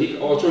ancient Greek,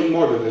 also in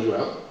modern as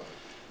well,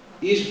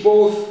 is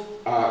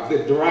both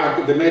the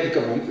drug, the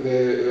medicament,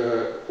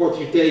 what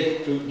you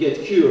take to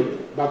get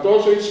cured, but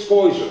also it's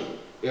poison.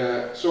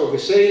 So the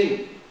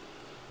same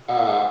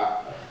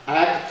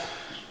act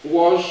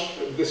was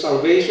the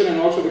salvation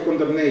and also the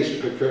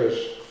condemnation, the curse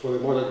for the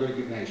modern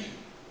Greek nation.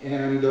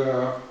 And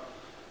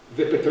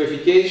the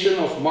petrification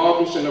of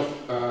marbles and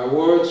of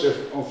words,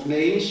 of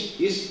names,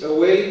 is a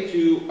way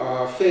to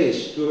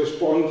face, to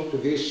respond to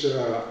this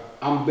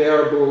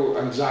unbearable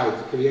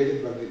anxiety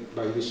created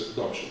by this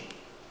adoption.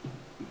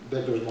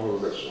 That was more or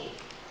less all.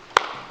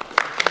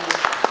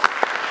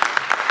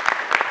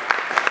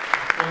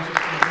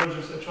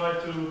 I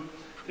tried to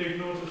take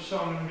note of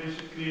some, and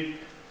basically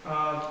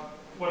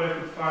what I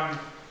could find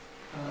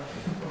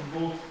from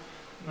both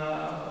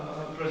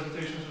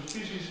presentations of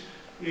species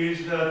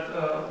is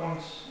that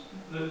once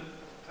the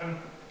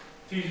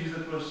thesis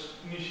that was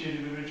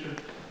initiated with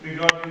Richard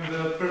regarding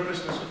the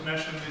purposelessness of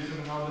nationalism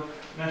and how the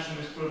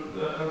nationalist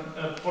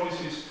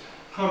policies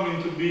come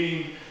into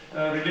being,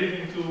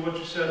 relating to what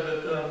you said,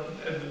 that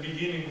at the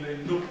beginning they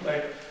looked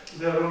like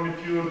they are only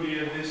purely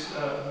at this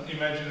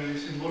imaginary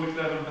symbolic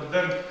level, but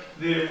then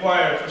they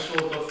acquired a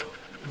sort of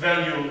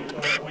value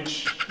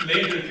which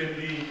later can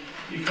be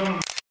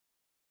economized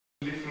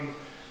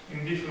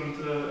in different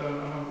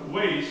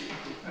ways.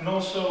 And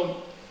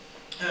also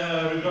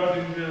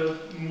regarding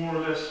more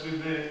or less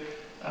with the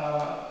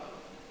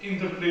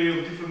interplay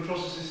of different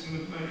processes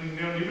in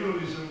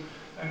neoliberalism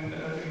and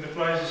in the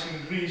crisis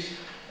in Greece,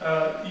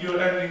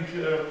 your ending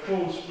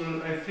quotes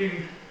were, I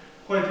think,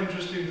 quite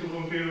interesting to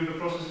compare with the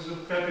processes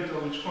of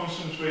capital, which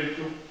concentrate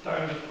to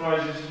times of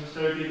crisis and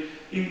austerity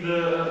in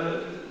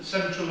the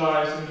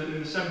centralized,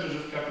 in the centers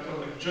of capital,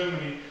 like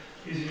Germany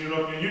is in the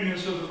European Union.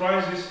 So the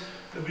crisis,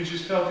 which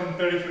is felt in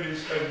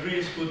peripheries like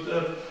Greece,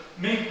 would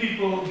make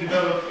people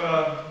develop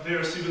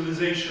their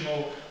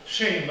civilizational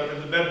shame, but at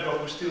the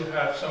bedrock we still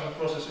have some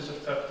processes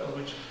of capital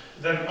which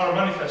then are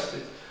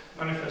manifested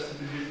in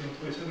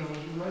different ways. I don't know,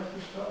 would you like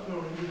to start,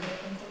 or do you have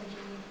some comments?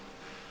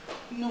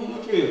 No,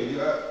 not really.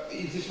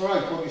 It is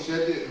right what you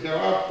said. There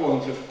are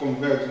points of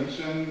convergence,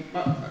 and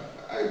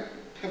I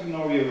have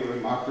no real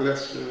remark.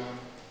 Let's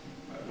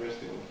address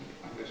the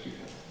unless you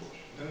have, of course.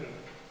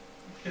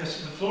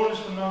 Yes, the floor is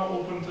for now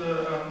open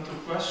to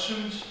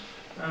questions,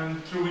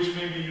 and through which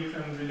maybe you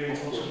can relate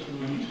also to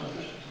each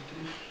other's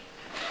presentation.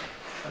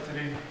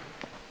 Katerina.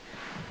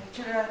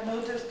 Actually, I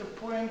noticed the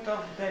point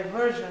of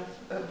divergence.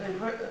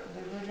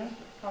 Divergence?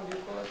 How do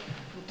you call it?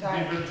 In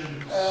time.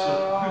 Divergence.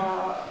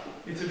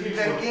 It's a big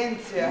word.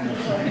 Divergencia.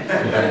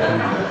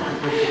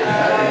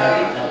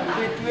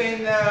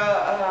 Between the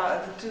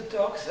two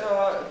talks,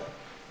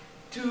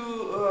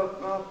 two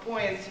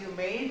points you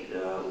made,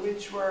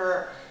 which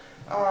were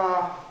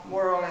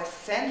more or less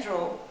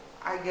central,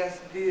 I guess,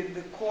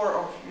 the core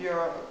of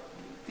your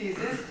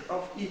thesis,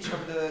 of each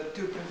of the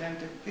two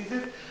presented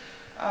theses.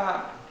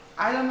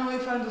 I don't know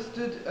if I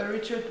understood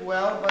Richard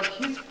well, but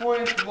his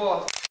point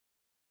was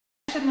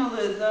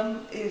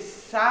nationalism is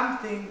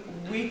something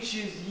which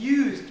is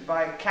used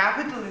by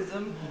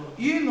capitalism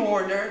in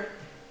order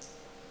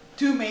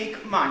to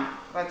make money.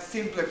 Let's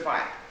simplify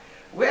it.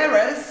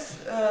 Whereas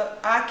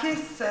Akis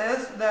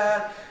says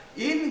that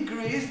in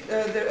Greece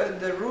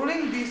the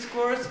ruling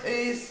discourse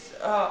is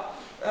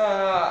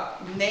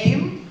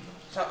name,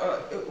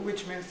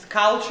 which means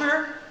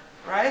culture,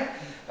 right?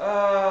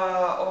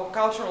 Or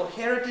cultural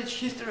heritage,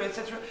 history,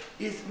 etc.,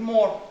 is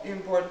more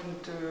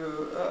important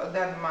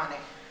than money.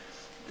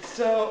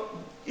 So,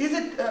 is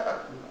it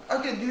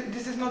okay?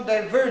 This is not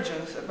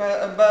divergence,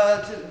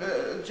 but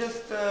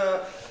just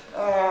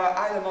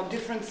I don't know,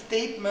 different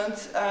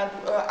statements, and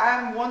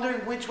I'm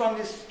wondering which one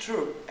is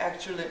true.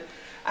 Actually,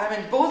 I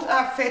mean, both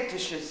are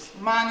fetishes.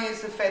 Money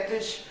is a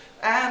fetish,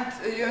 and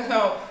you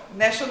know,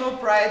 national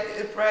pride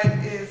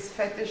is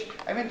fetish.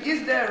 I mean,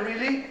 is there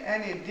really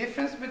any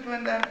difference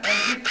between them?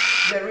 And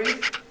if there is,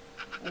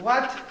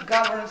 what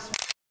governs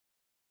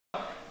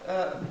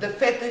the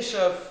fetish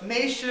of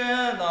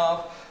nation,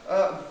 of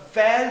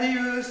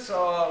values,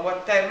 or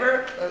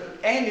whatever,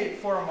 any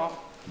form of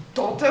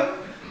totem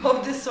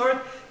of this sort?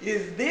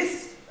 Is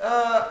this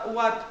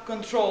what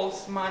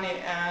controls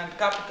money and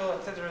capital,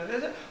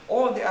 etc.,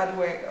 or the other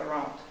way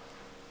around?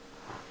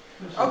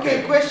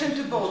 Okay, question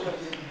to both of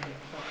you.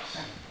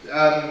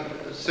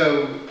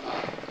 So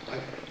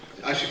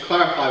I should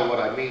clarify what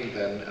I mean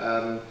then.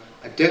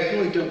 I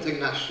definitely don't think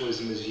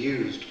nationalism is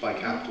used by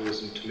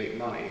capitalism to make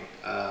money,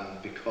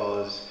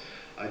 because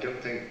I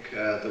don't think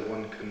that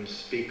one can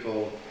speak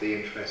of the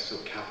interests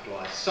of capital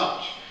as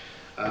such.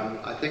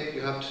 I think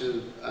you have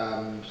to,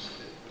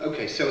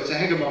 okay, so it's a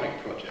hegemonic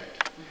project.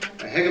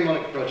 A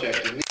hegemonic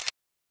project in this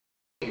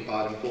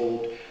part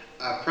involved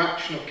a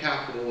fraction of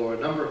capital or a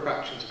number of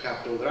fractions of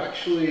capital that are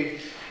actually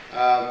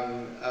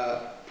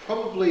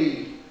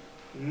probably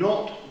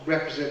not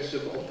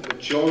representative of the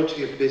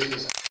majority of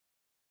business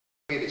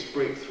made its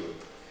breakthrough.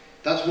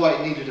 That's why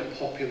it needed a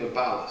popular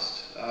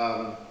ballast.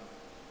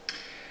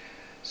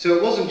 So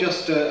it wasn't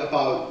just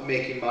about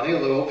making money,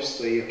 although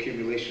obviously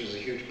accumulation is a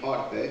huge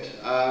part of it.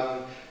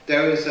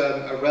 There is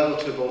a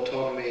relative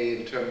autonomy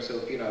in terms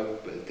of, you know,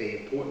 the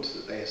importance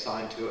that they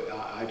assign to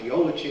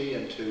ideology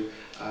and to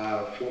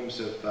forms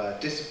of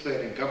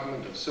discipline and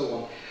government and so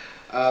on.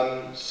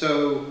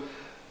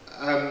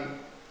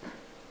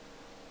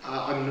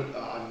 I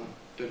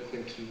don't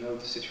claim to know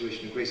the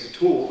situation in Greece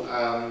at all,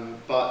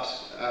 but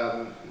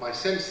my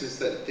sense is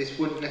that this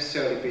wouldn't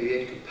necessarily be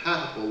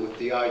incompatible with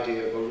the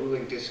idea of a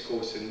ruling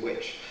discourse in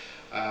which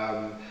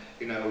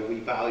you know, we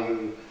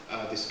value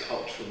this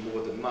culture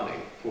more than money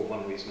for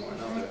one reason or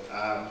another,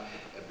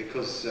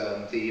 because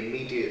the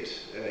immediate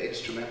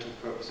instrumental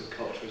purpose of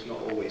culture is not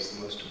always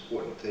the most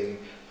important thing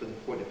from the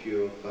point of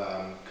view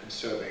of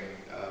conserving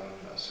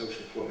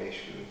social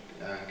formation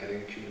and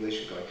getting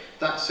accumulation going.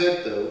 That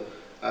said, though,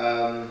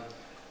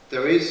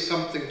 there is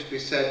something to be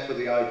said for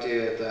the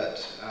idea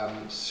that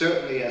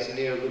certainly as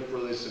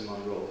neoliberalism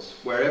unrolls,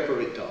 wherever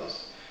it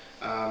does,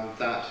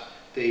 that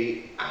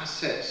the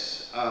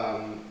assets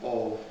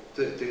of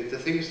the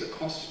things that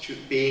constitute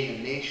being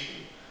a nation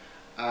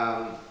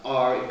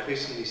are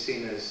increasingly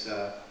seen as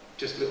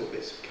just little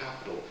bits of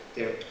capital.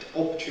 They're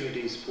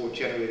opportunities for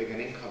generating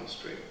an income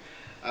stream,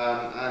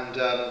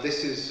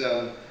 this is,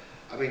 I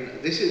mean,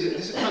 this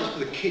accounts for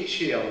the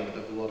kitschy element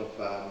of a lot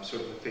of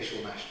sort of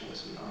official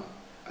nationalism now.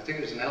 I think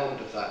there's an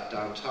element of that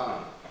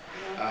downtown.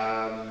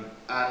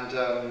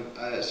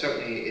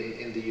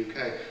 Certainly in the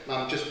UK. And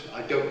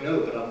I don't know,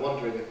 but I'm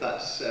wondering if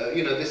that's,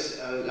 you know, this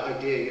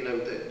idea, you know,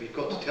 that we've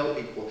got to tell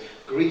people,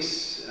 Greek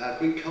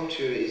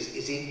culture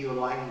is in your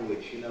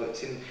language, you know,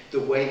 it's in the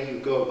way you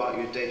go about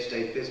your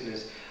day-to-day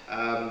business.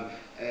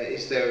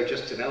 Is there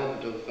just an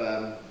element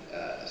of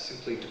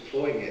simply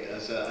deploying it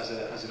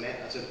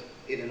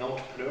in an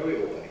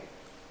entrepreneurial way?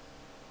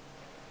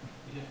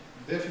 Yeah,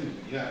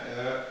 definitely, yeah.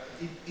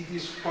 It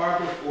is part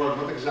of, or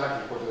not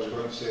exactly what I was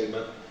going to say,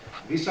 but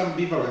this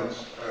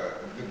ambivalence,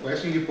 the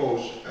question you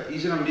pose,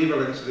 is an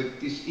ambivalence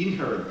that is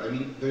inherent. I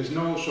mean, there is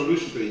no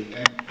solution to it,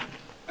 and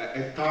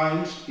at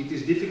times it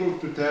is difficult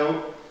to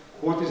tell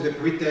what is the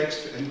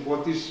pretext and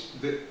what is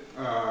the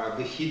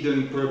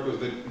hidden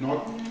purpose,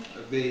 not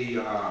the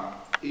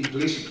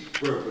implicit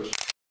purpose.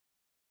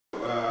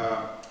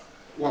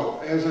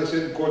 Well, as I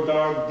said,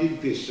 Godard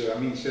did this. I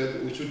mean,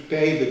 said we should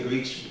pay the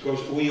Greeks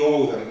because we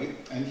owe them.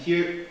 And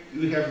here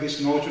you have this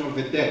notion of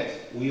the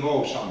debt. We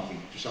owe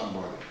something to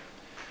somebody.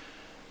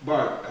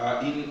 But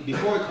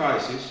before a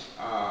crisis,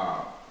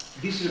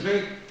 this is a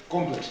very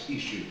complex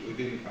issue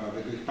within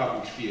the Greek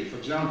public sphere. For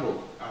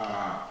example,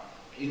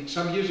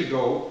 some years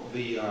ago,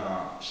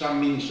 some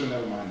minister,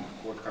 never mind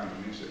what country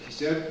minister, he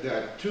said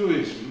that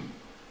tourism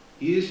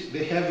is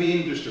the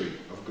heavy industry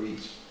of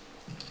Greece.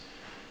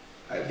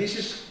 This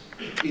is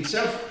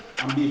itself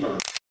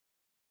ambivalent.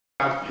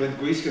 That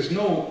Greece has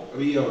no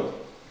real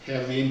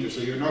heavy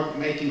industry. You're not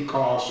making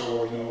cars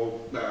or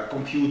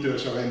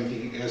computers or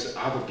anything as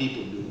other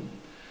people do.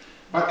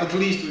 But at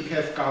least we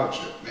have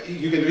culture.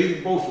 You can read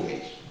it both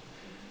ways.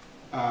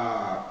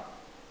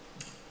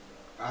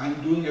 I'm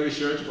doing a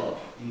research book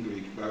in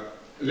Greek, but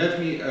let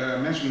me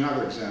mention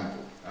another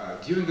example.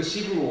 During the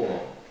Civil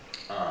War,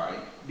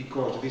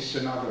 because this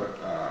is another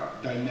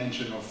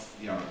dimension of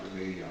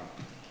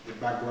the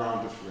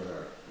background of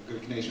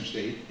Greek nation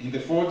state. In the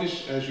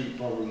 40s, as you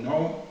probably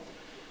know,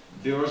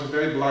 there was a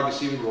very bloody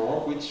civil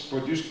war which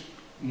produced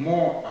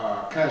more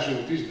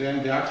casualties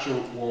than the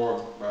actual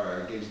war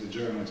against the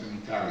Germans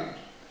and Italians.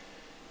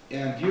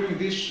 And during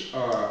this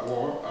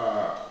war,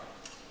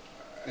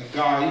 a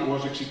guy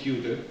was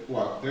executed.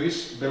 Well, there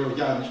is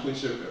Belogiannis,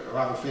 which is a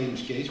rather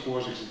famous case, who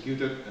was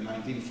executed in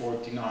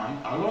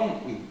 1949.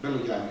 Along with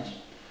Belogiannis,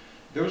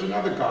 there was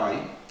another guy,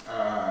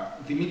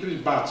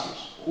 Dimitris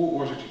Batsis, who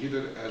was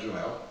executed as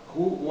well,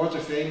 who was a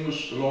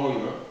famous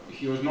lawyer.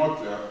 He was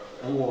not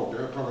a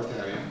worker, a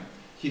proletarian.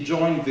 He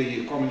joined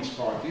the Communist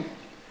Party,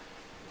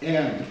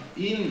 and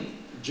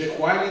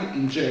while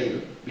in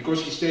jail,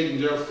 because he stayed in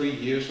jail 3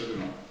 years, I don't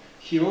know,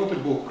 he wrote a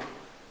book,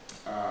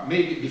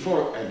 maybe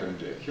before entering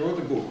jail, he wrote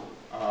a book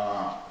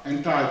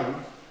entitled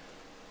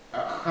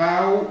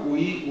How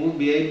We Will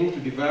Be Able to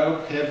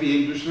Develop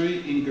Heavy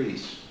Industry in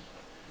Greece.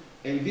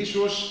 And this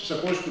was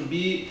supposed to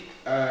be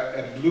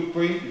a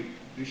blueprint,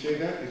 do you say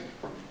that?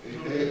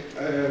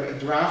 A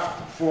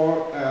draft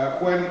for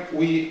when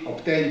we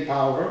obtain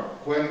power,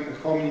 when the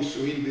communists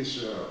win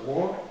this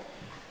war,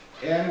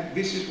 and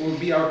this will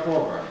be our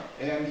program.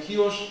 And it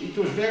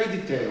was very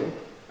detailed,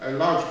 a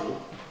large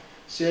book,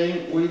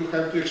 saying we'll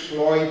have to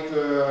exploit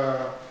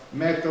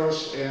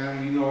metals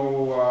and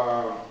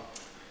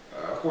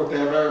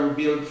whatever,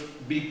 build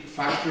big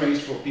factories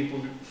for people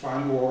to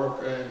find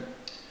work,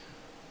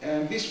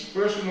 and this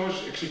person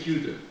was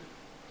executed.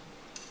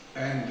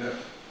 And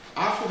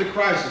after the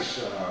crisis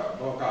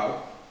broke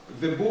out,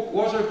 the book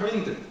was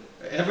reprinted.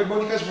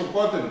 Everybody has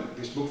forgotten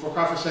this book for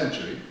half a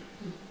century,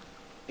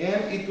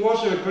 and it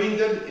was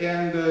reprinted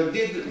and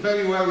did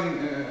very well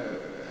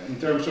in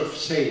terms of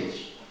sales.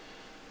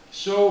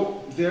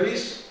 So there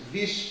is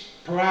this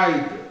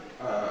pride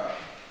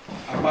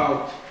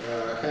about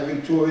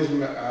having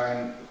tourism,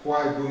 and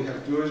why do we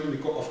have tourism?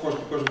 Because, of course,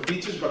 because of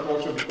beaches, but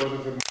also because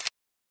of the.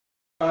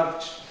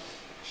 But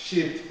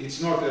shit,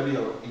 it's not a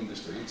real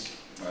industry.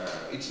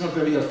 It's not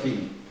the real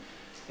thing.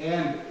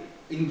 And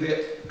in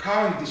the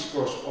current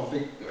discourse of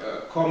the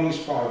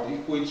Communist Party,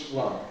 which,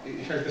 well, it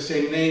has the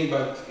same name,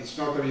 but it's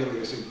not really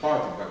the same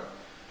party, but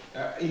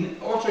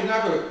also in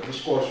other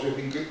discourses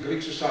within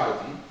Greek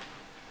society,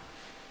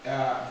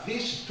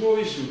 this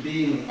tourism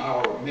being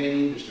our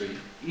main industry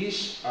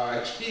is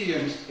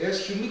experienced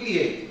as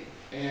humiliating.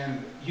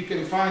 And you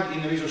can find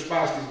in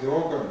Rizzospastis, the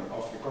organ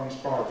of the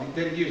Communist Party,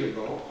 10 years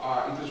ago,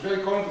 it was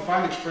very common to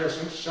find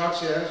expressions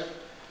such as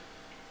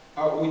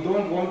we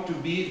don't want to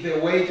be the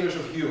waiters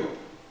of Europe,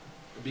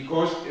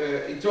 because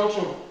it's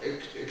also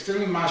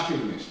extremely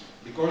masculinist,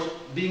 because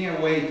being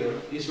a waiter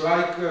is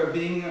like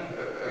being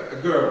a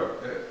girl,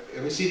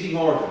 receiving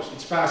orders.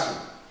 It's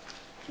passive.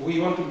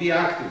 We want to be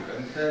active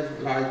and have,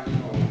 like,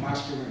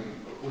 masculine.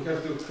 We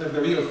have to have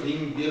the real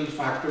thing, build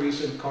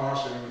factories and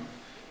cars and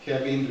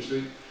heavy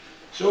industry.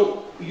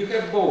 So you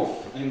have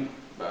both, and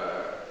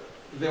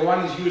the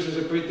one is used as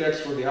a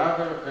pretext for the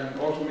other, and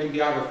also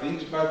maybe other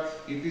things,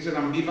 but it is an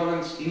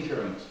ambivalence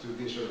inherent to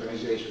this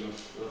organization of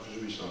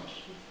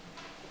jouissance.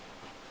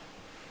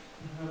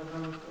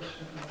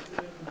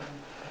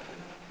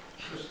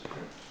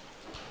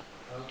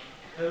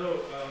 Hello.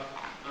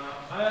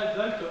 I'd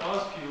like to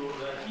ask you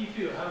that if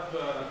you have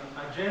an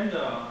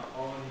agenda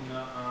on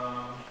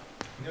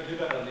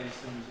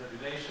neoliberalism's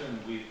relation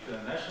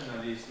with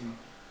nationalism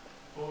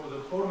for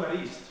the former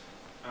East,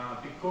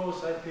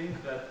 because I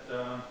think that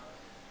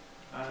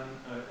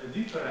a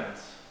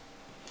difference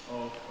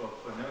of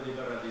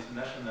neoliberalism,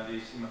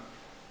 nationalism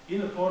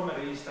in the former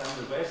East and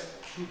the West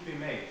should be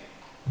made.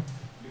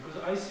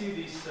 Because I see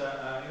this,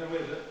 in a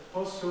way, the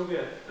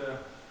post-Soviet,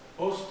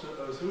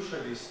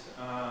 post-socialist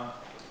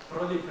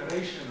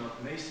proliferation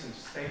of nation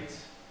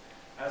states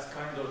as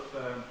kind of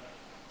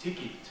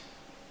ticket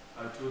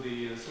to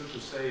the, so to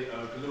say,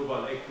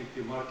 global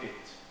equity market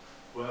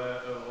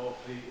of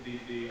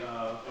the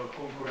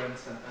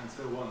concurrence and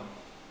so on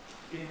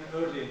in the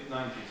early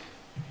 90s.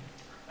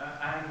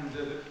 And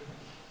the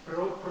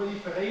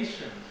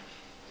proliferation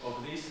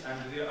of this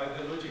and the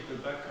ideological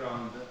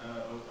background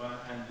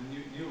and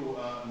new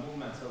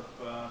movements of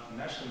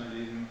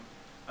nationalism,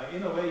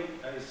 in a way,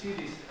 I see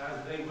this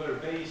as they were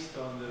based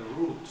on the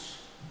roots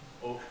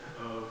of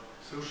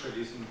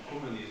socialism,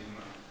 communism.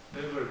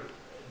 They were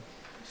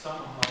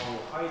somehow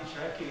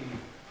hijacking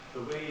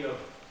the way of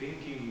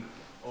thinking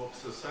of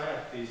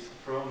societies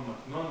from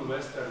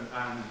non-Western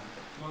and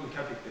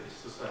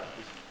non-capitalist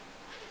societies.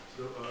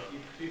 So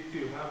if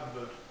you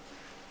have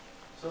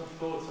some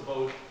thoughts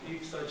about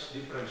if such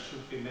difference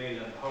should be made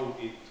and how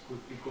it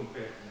could be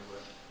compared in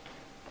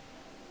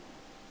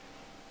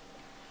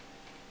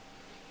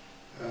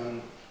a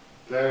way.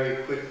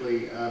 Very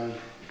quickly,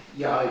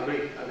 yeah, I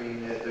agree. I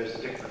mean, there's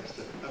a difference.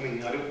 I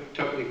mean, I don't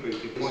totally agree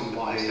with the point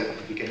why I said at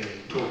the beginning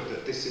of the talk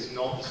that this is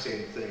not the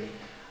same thing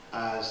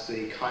as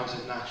the kinds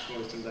of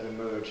nationalism that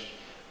emerged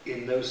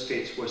in those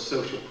states where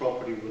social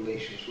property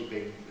relations were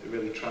being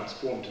really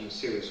transformed in a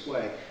serious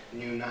way.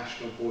 New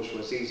national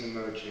bourgeoisies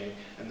emerging,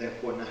 and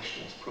therefore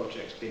nationalist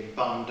projects being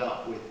bound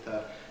up with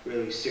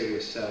really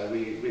serious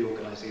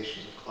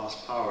reorganizations of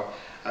class power.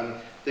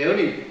 The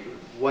only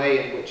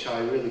way in which I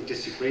really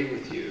disagree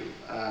with you,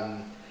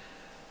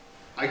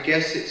 I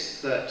guess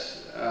it's that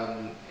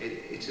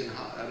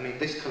I mean,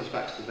 this comes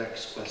back to the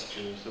next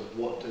questions of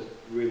what does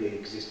really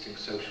existing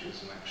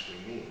socialism actually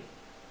mean,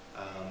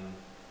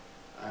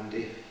 and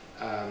if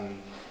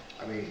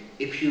I mean,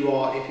 if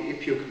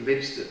you're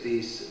convinced that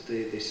the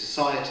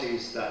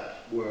societies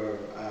that were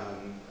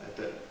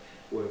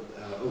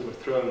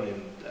overthrown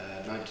in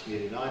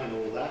 1989 and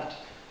all that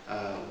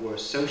were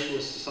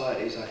socialist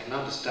societies, I can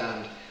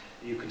understand.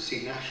 You can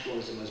see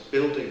nationalism as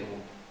building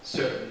on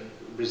certain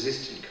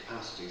resistant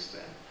capacities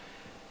then.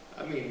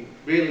 I mean,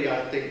 really,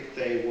 I think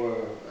they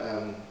were,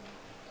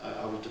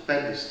 I would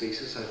defend this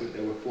thesis, I think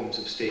they were forms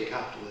of state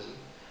capitalism.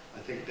 I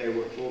think they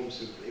were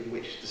forms in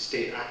which the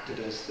state acted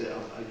as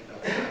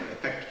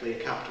effectively a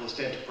capitalist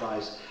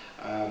enterprise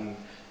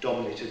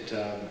dominated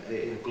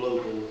in a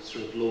global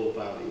sort of low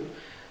value.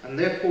 And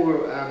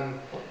therefore,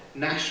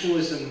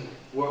 nationalism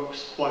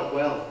works quite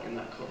well in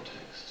that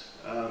context.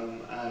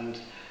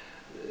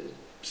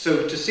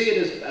 So to see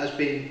it as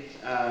being,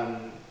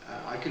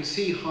 I can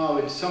see how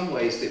in some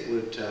ways it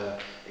would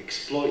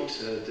exploit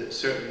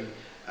certain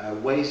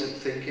ways of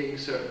thinking,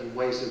 certain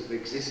ways of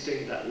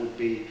existing that would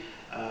be,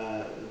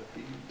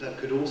 that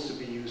could also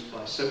be used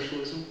by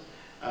socialism.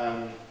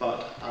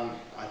 But I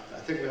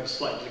think we have a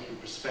slightly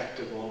different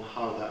perspective on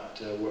how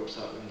that works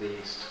out in the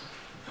East.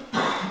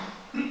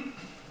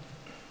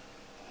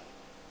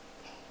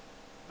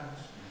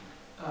 Thanks.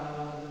 Then I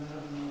have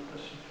another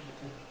question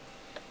for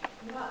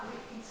you. Well,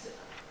 it's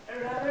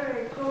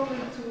rather common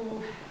to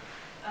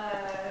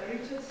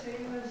Richard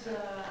Seymour's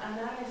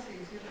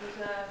analysis. It was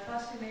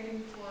fascinating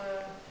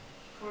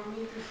for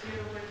me to see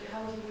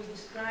how he was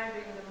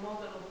describing the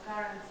model of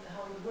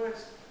how it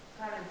works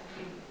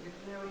currently with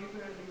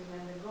neoliberalism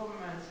and the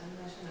governments and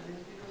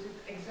nationalism, because it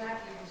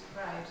exactly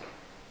describes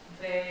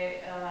the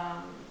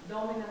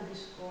dominant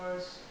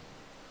discourse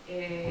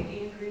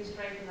in Greece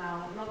right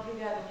now, not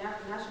regarding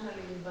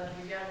nationalism, but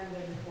regarding the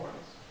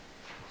reforms.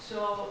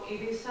 So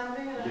it is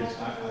something that yes,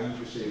 I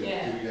understand.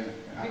 Yeah,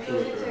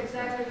 because it's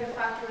exactly the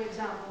fact, for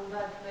example,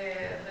 that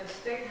the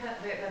state,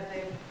 that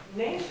the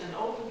nation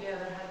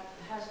altogether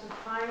has to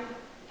find,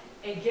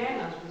 again,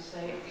 as we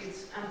say,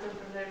 its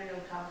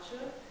entrepreneurial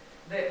culture.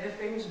 The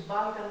famous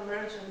Balkan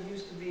merchant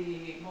used to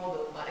be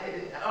modeled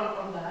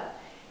on that,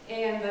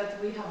 and that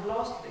we have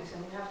lost this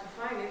and we have to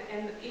find it.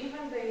 And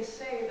even they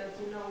say that,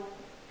 you know,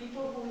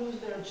 people who lose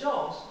their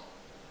jobs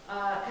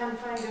can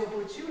find the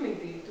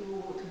opportunity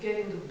to get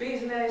into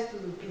business, to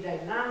be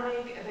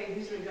dynamic. They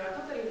disregard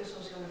totally the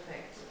social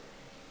effects.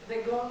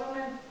 The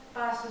government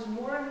passes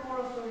more and more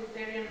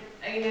authoritarian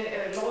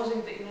laws in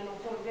an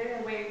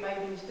authoritarian way by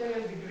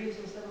ministerial degrees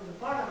instead of the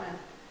parliament,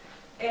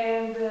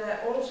 and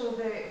also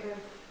the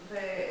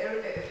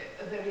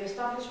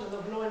re-establishment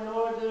of law and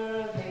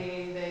order,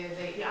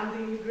 the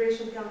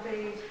anti-immigration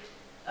campaigns,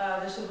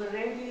 the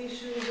sovereignty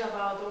issues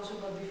also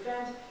about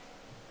defense.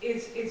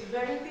 It's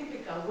very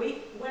typical.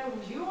 When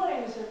you are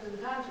in a certain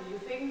country, you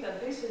think that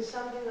this is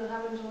something that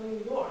happens only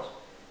in yours.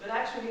 But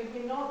actually, we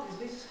notice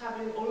this is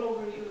happening all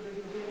over the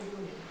European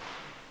Union.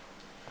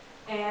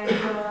 And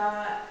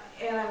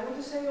I want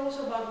to say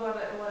also about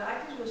what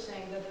Akis was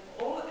saying, that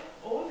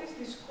all this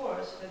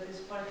discourse that is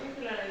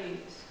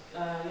particularly,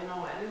 you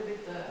know, a little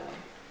bit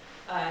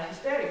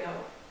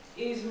hysterical,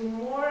 is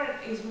more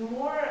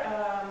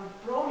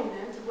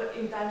prominent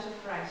in times of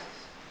crisis.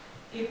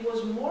 It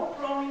was more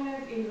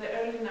prominent in the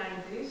early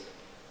 90s,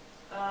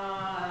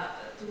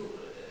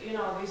 you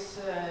know, this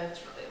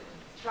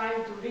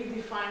trying to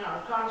redefine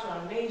our culture,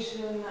 our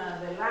nation,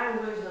 the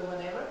language, or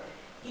whatever.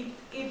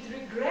 It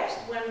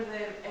regressed when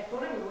the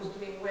economy was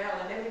doing well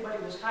and everybody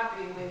was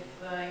happy with,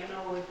 you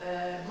know, with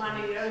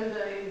money earned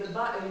in the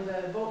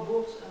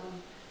books.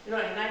 You know,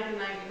 in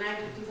 1999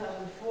 to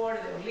 2004,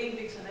 the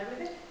Olympics and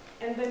everything,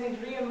 and then it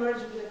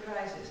re-emerged with the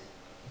crisis.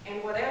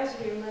 And what else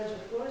re-emerged,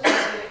 of course,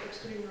 is the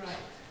extreme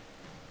right.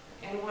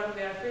 And what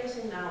we are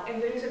facing now,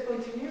 and there is a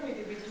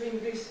continuity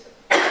between these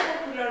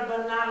popular,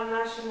 banal,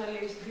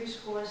 nationalist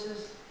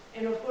discourses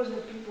and of course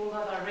the people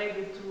that are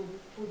ready to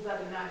put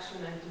that in action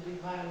and to be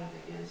violent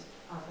against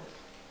others.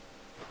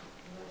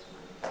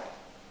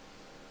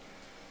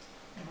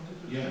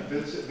 Yeah,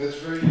 that's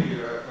very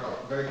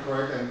very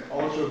correct, and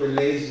also the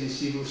lazy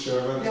civil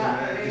servants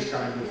and this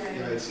kind of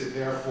it's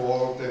their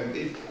fault.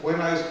 And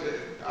when I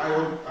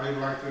would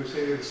like to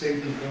say the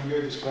same thing when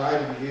you're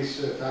describing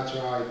these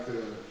Thatcherite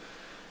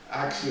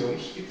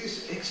axioms. It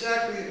is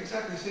exactly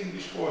the same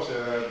discourse.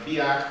 Be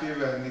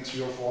active, and it's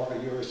your fault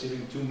that you're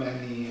receiving too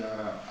many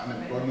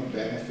unemployment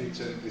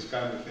benefits and this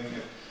kind of thing.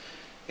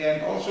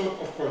 And also,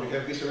 of course, you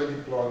have this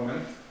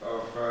redeployment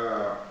of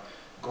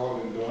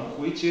Golden Dawn,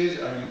 which is,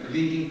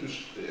 linking to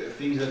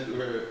things that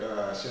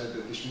were said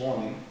this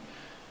morning,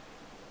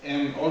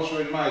 and also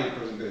in my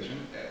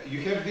presentation,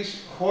 you have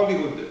this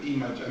Hollywood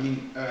image.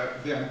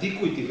 The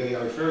antiquity they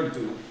are referring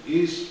to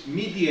is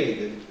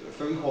mediated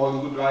through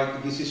Hollywood,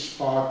 like this is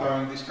Sparta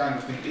and this kind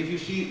of thing. If you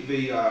see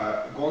the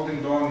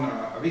Golden Dawn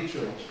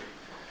rituals,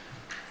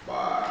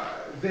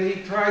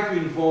 they try to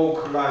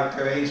invoke like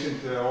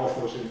ancient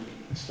authors and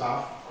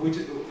stuff, which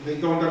they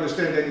don't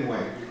understand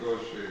anyway,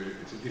 because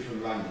it's a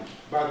different language.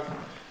 But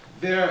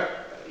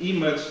their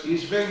image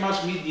is very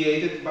much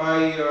mediated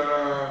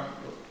by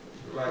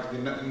like the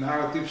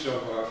narratives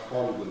of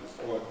Hollywood,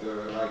 or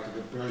like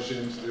the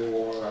Persians, the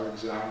war,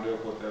 Alexander,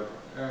 whatever.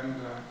 And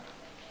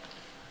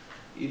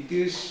it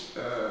is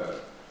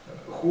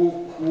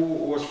who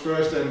was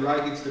first, and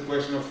like it's the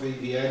question of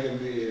the egg and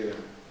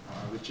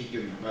the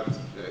chicken, but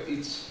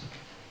it's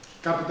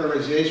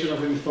capitalization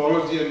of the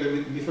mythology and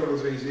the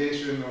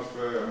mythologization of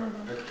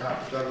a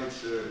capital.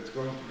 It's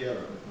going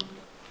together.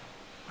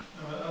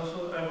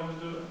 Also, I want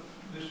to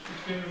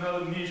explain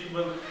another niche.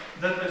 Well,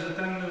 that as a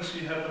tendency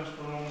happens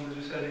for Rome, as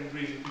you said, in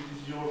Greece. It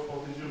is your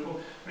fault, it's your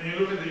fault. When you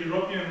look at the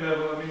European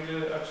level,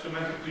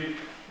 axiomatically,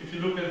 if you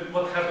look at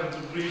what happened to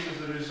Greece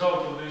as a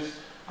result of this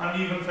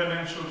uneven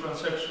financial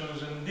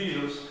transactions and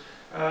deals,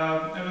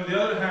 and on the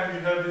other hand,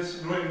 you have this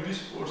growing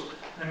discourse,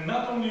 and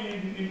not only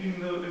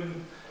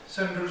in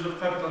centers of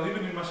capital,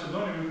 even in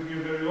Macedonia, we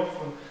hear very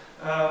often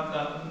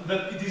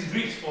that it is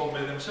Greeks' fault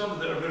by themselves.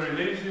 They are very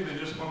lazy, they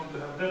just wanted to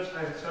have debts,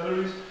 high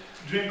salaries,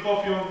 drink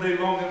coffee all day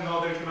long, and now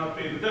they cannot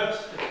pay the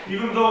debts.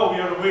 Even though we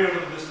are aware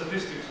of the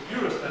statistics of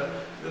Eurostat,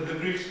 that the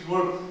Greeks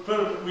work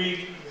per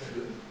week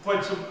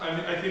quite some,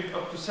 I think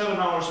up to 7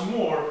 hours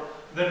more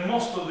than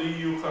most of the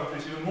EU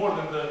countries, even more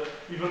than the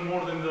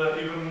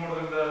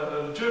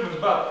Germans.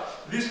 But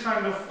this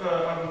kind of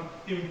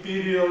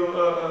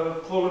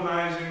imperial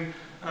colonizing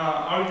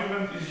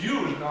argument is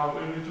used now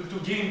to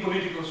gain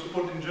political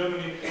support in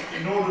Germany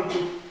in order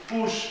to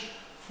push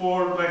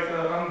for like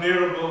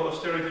unbearable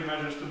austerity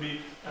measures to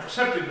be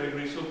accepted by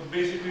Greece. So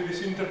basically,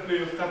 this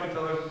interplay of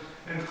capital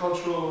and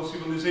cultural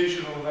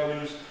civilizational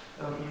values,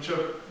 which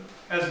are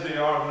as they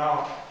are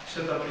now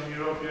set up in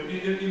Europe,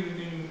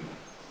 in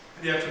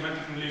the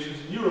axiomatic relations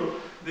in Europe,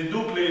 they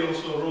do play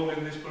also a role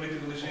in these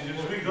political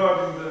decisions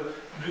regarding the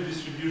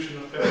redistribution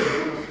of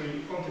capital across the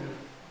continent.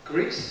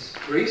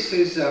 Greece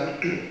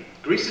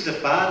is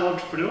a bad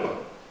entrepreneur.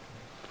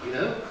 You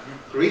know,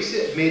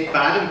 Greece made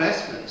bad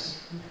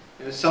investments.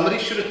 You know, somebody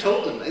should have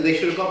told them. They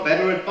should have got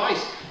better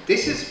advice.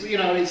 This is,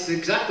 it's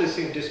exactly the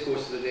same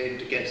discourse that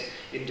aimed against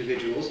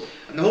individuals.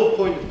 And the whole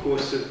point, of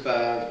course, of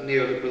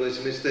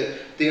neoliberalism is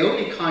that the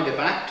only kind of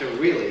actor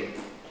really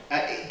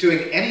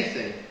doing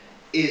anything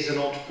is an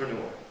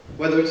entrepreneur.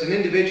 Whether it's an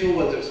individual,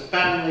 whether it's a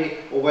family,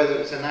 or whether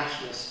it's a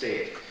national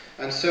state.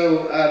 And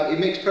so it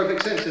makes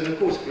perfect sense. And of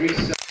course,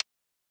 Greece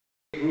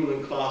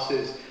ruling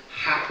classes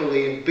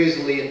happily and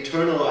busily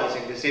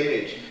internalizing this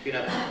image.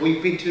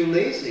 We've been too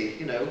lazy.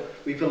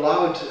 We've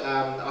allowed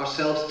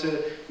ourselves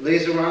to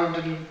laze around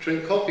and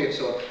drink coffee and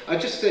so on.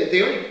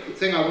 The only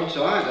thing I want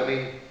to add,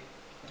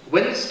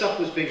 when this stuff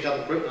was being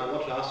done in Britain, I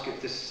want to ask you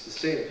if this is the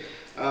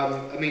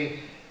same.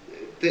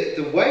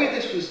 The way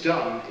this was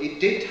done, it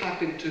did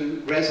tap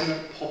into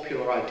resonant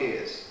popular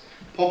ideas.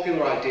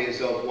 Popular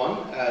ideas of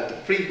one, the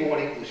freeborn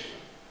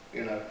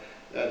Englishman.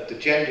 The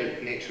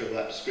gendered nature of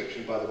that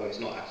description, by the way, is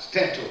not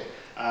accidental.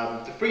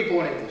 The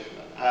freeborn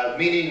Englishman,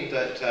 meaning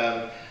that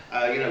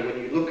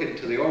when you look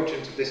into the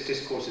origins of this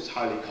discourse, it's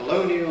highly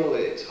colonial,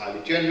 it's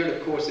highly gendered.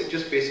 Of course, it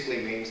just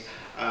basically means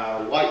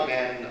white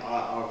men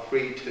are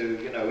free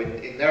to,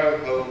 in their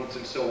own homes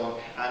and so on,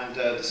 and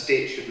the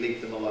state should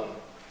leave them alone.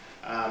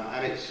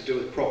 And it's to do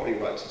with property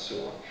rights and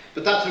so on.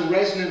 But that's a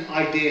resonant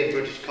idea in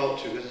British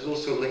culture because it's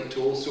also linked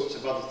to all sorts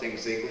of other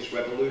things, the English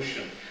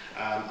Revolution,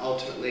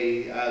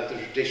 ultimately the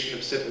tradition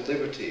of civil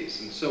liberties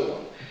and so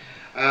on.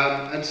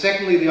 And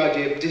secondly, the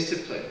idea of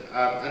discipline.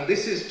 And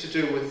this is to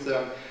do with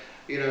the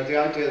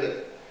idea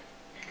that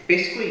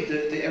basically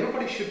that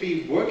everybody should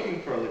be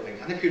working for a living.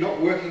 And if you're not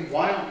working,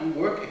 why aren't you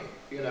working?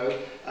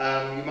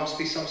 You must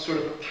be some sort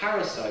of a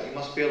parasite, you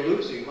must be a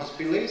loser, you must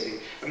be lazy.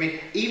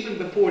 Even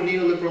before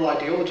neoliberal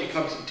ideology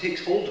comes and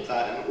takes hold of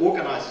that and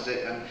organizes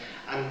it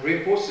and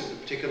reinforces it in a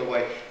particular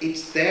way,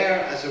 it's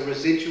there as a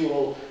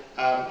residual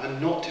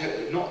and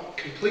not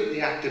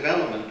completely active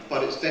element,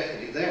 but it's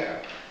definitely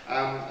there.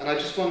 And I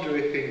just wonder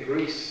if in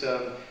Greece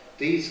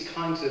these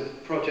kinds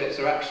of projects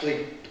are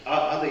actually,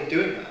 are they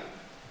doing that?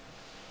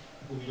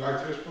 Would you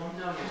like to respond?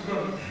 No.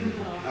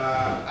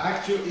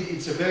 Actually,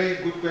 it's a very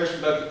good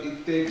question, but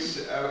it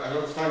takes a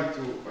lot of time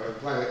to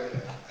apply.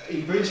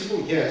 In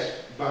principle, yes,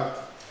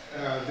 but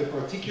the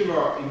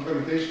particular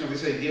implementation of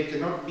this idea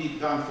cannot be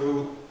done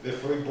through the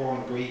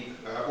freeborn Greek.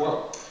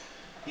 Well,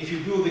 if you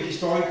do the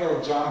historical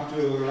jump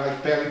to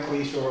like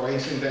Pericles or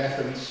ancient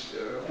Athens,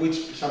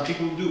 which some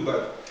people do,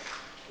 but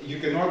you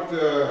cannot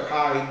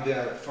hide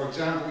that. For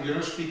example,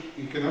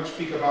 you cannot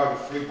speak about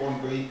the freeborn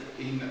Greek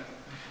in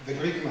the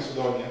Greek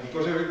Macedonia,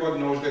 because everybody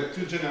knows that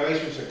 2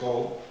 generations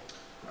ago,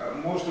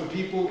 most of the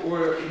people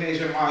were in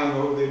Asia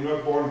Minor, they were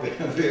not born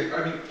there.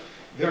 I mean,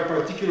 there are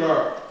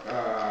particular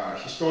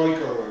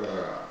historical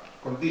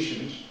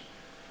conditions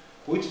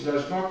which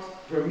does not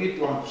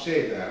permit one to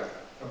say that,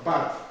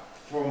 but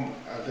from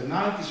the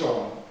 90s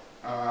on,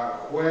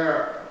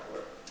 where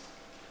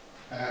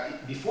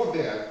before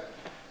that,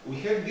 we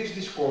had this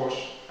discourse,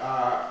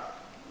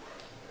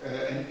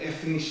 an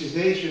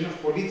ethnicization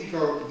of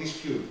political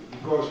dispute,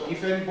 because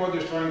if anybody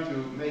is trying to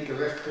make a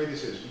left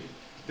criticism,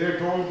 they're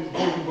told,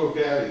 go to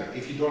Bulgaria.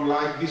 If you don't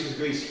like, this is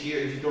Greece here.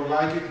 If you don't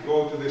like it,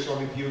 go to the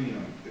Soviet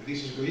Union.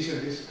 This is Greece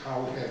and this is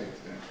how we have it.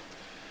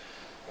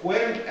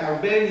 When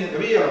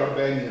real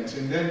Albanians,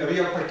 and then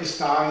real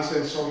Pakistanis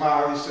and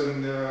Somalis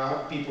and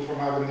people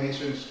from other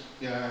nations,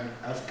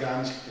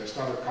 Afghans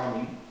started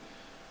coming,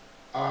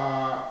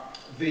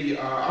 the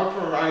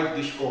ultra-right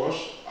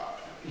discourse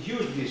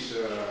used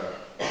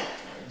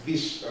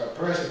this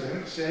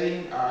precedent,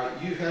 saying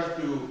you have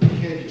to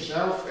behave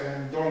yourself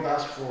and don't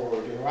ask for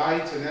your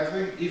rights and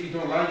everything. If you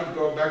don't like it,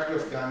 go back to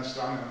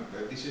Afghanistan,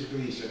 and this is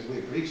Greece, and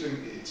we're Greeks, and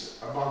it's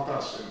about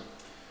us, and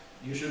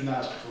you shouldn't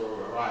ask for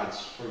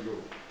rights for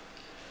you.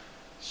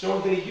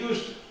 So they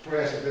used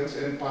precedents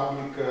and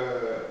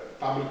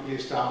publicly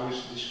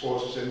established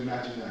discourses and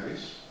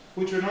imaginaries,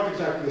 which are not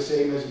exactly the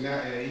same as in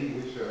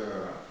English,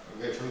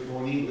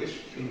 freeborn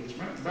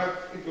Englishman,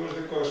 but it was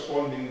the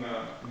corresponding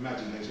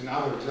imaginaries and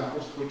other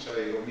examples, which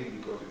I omit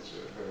because it's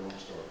a very long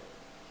story.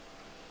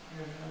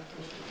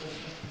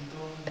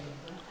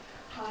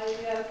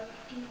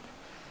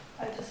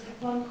 I just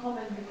have one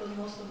comment, because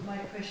most of my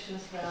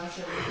questions were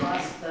answered in the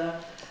last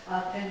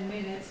 10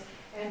 minutes,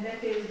 and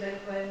that is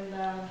that when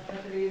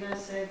Katerina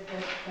said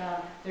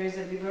that there is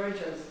a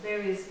divergence,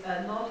 there is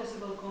a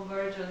noticeable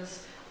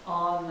convergence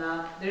on,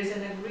 there is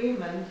an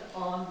agreement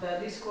on the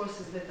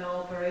discourses that are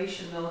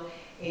operational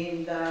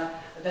in the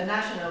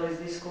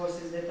nationalist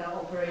discourses that are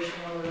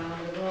operational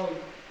around the world.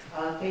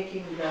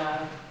 Taking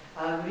the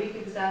Greek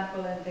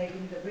example and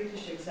taking the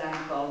British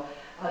example,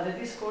 the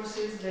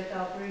discourses that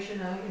are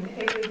operational in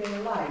everyday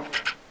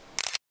life.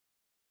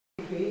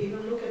 If we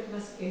even look at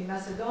in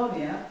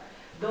Macedonia,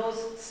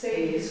 those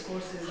same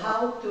discourses,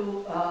 how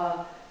to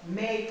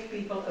make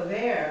people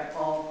aware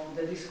of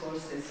the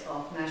discourses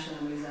of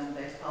nationalism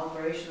that are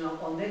operational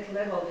on that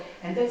level,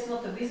 and that's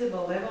not a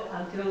visible level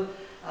until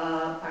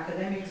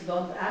academics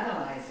don't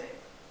analyze it.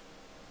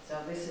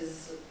 So this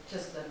is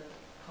just a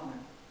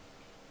comment.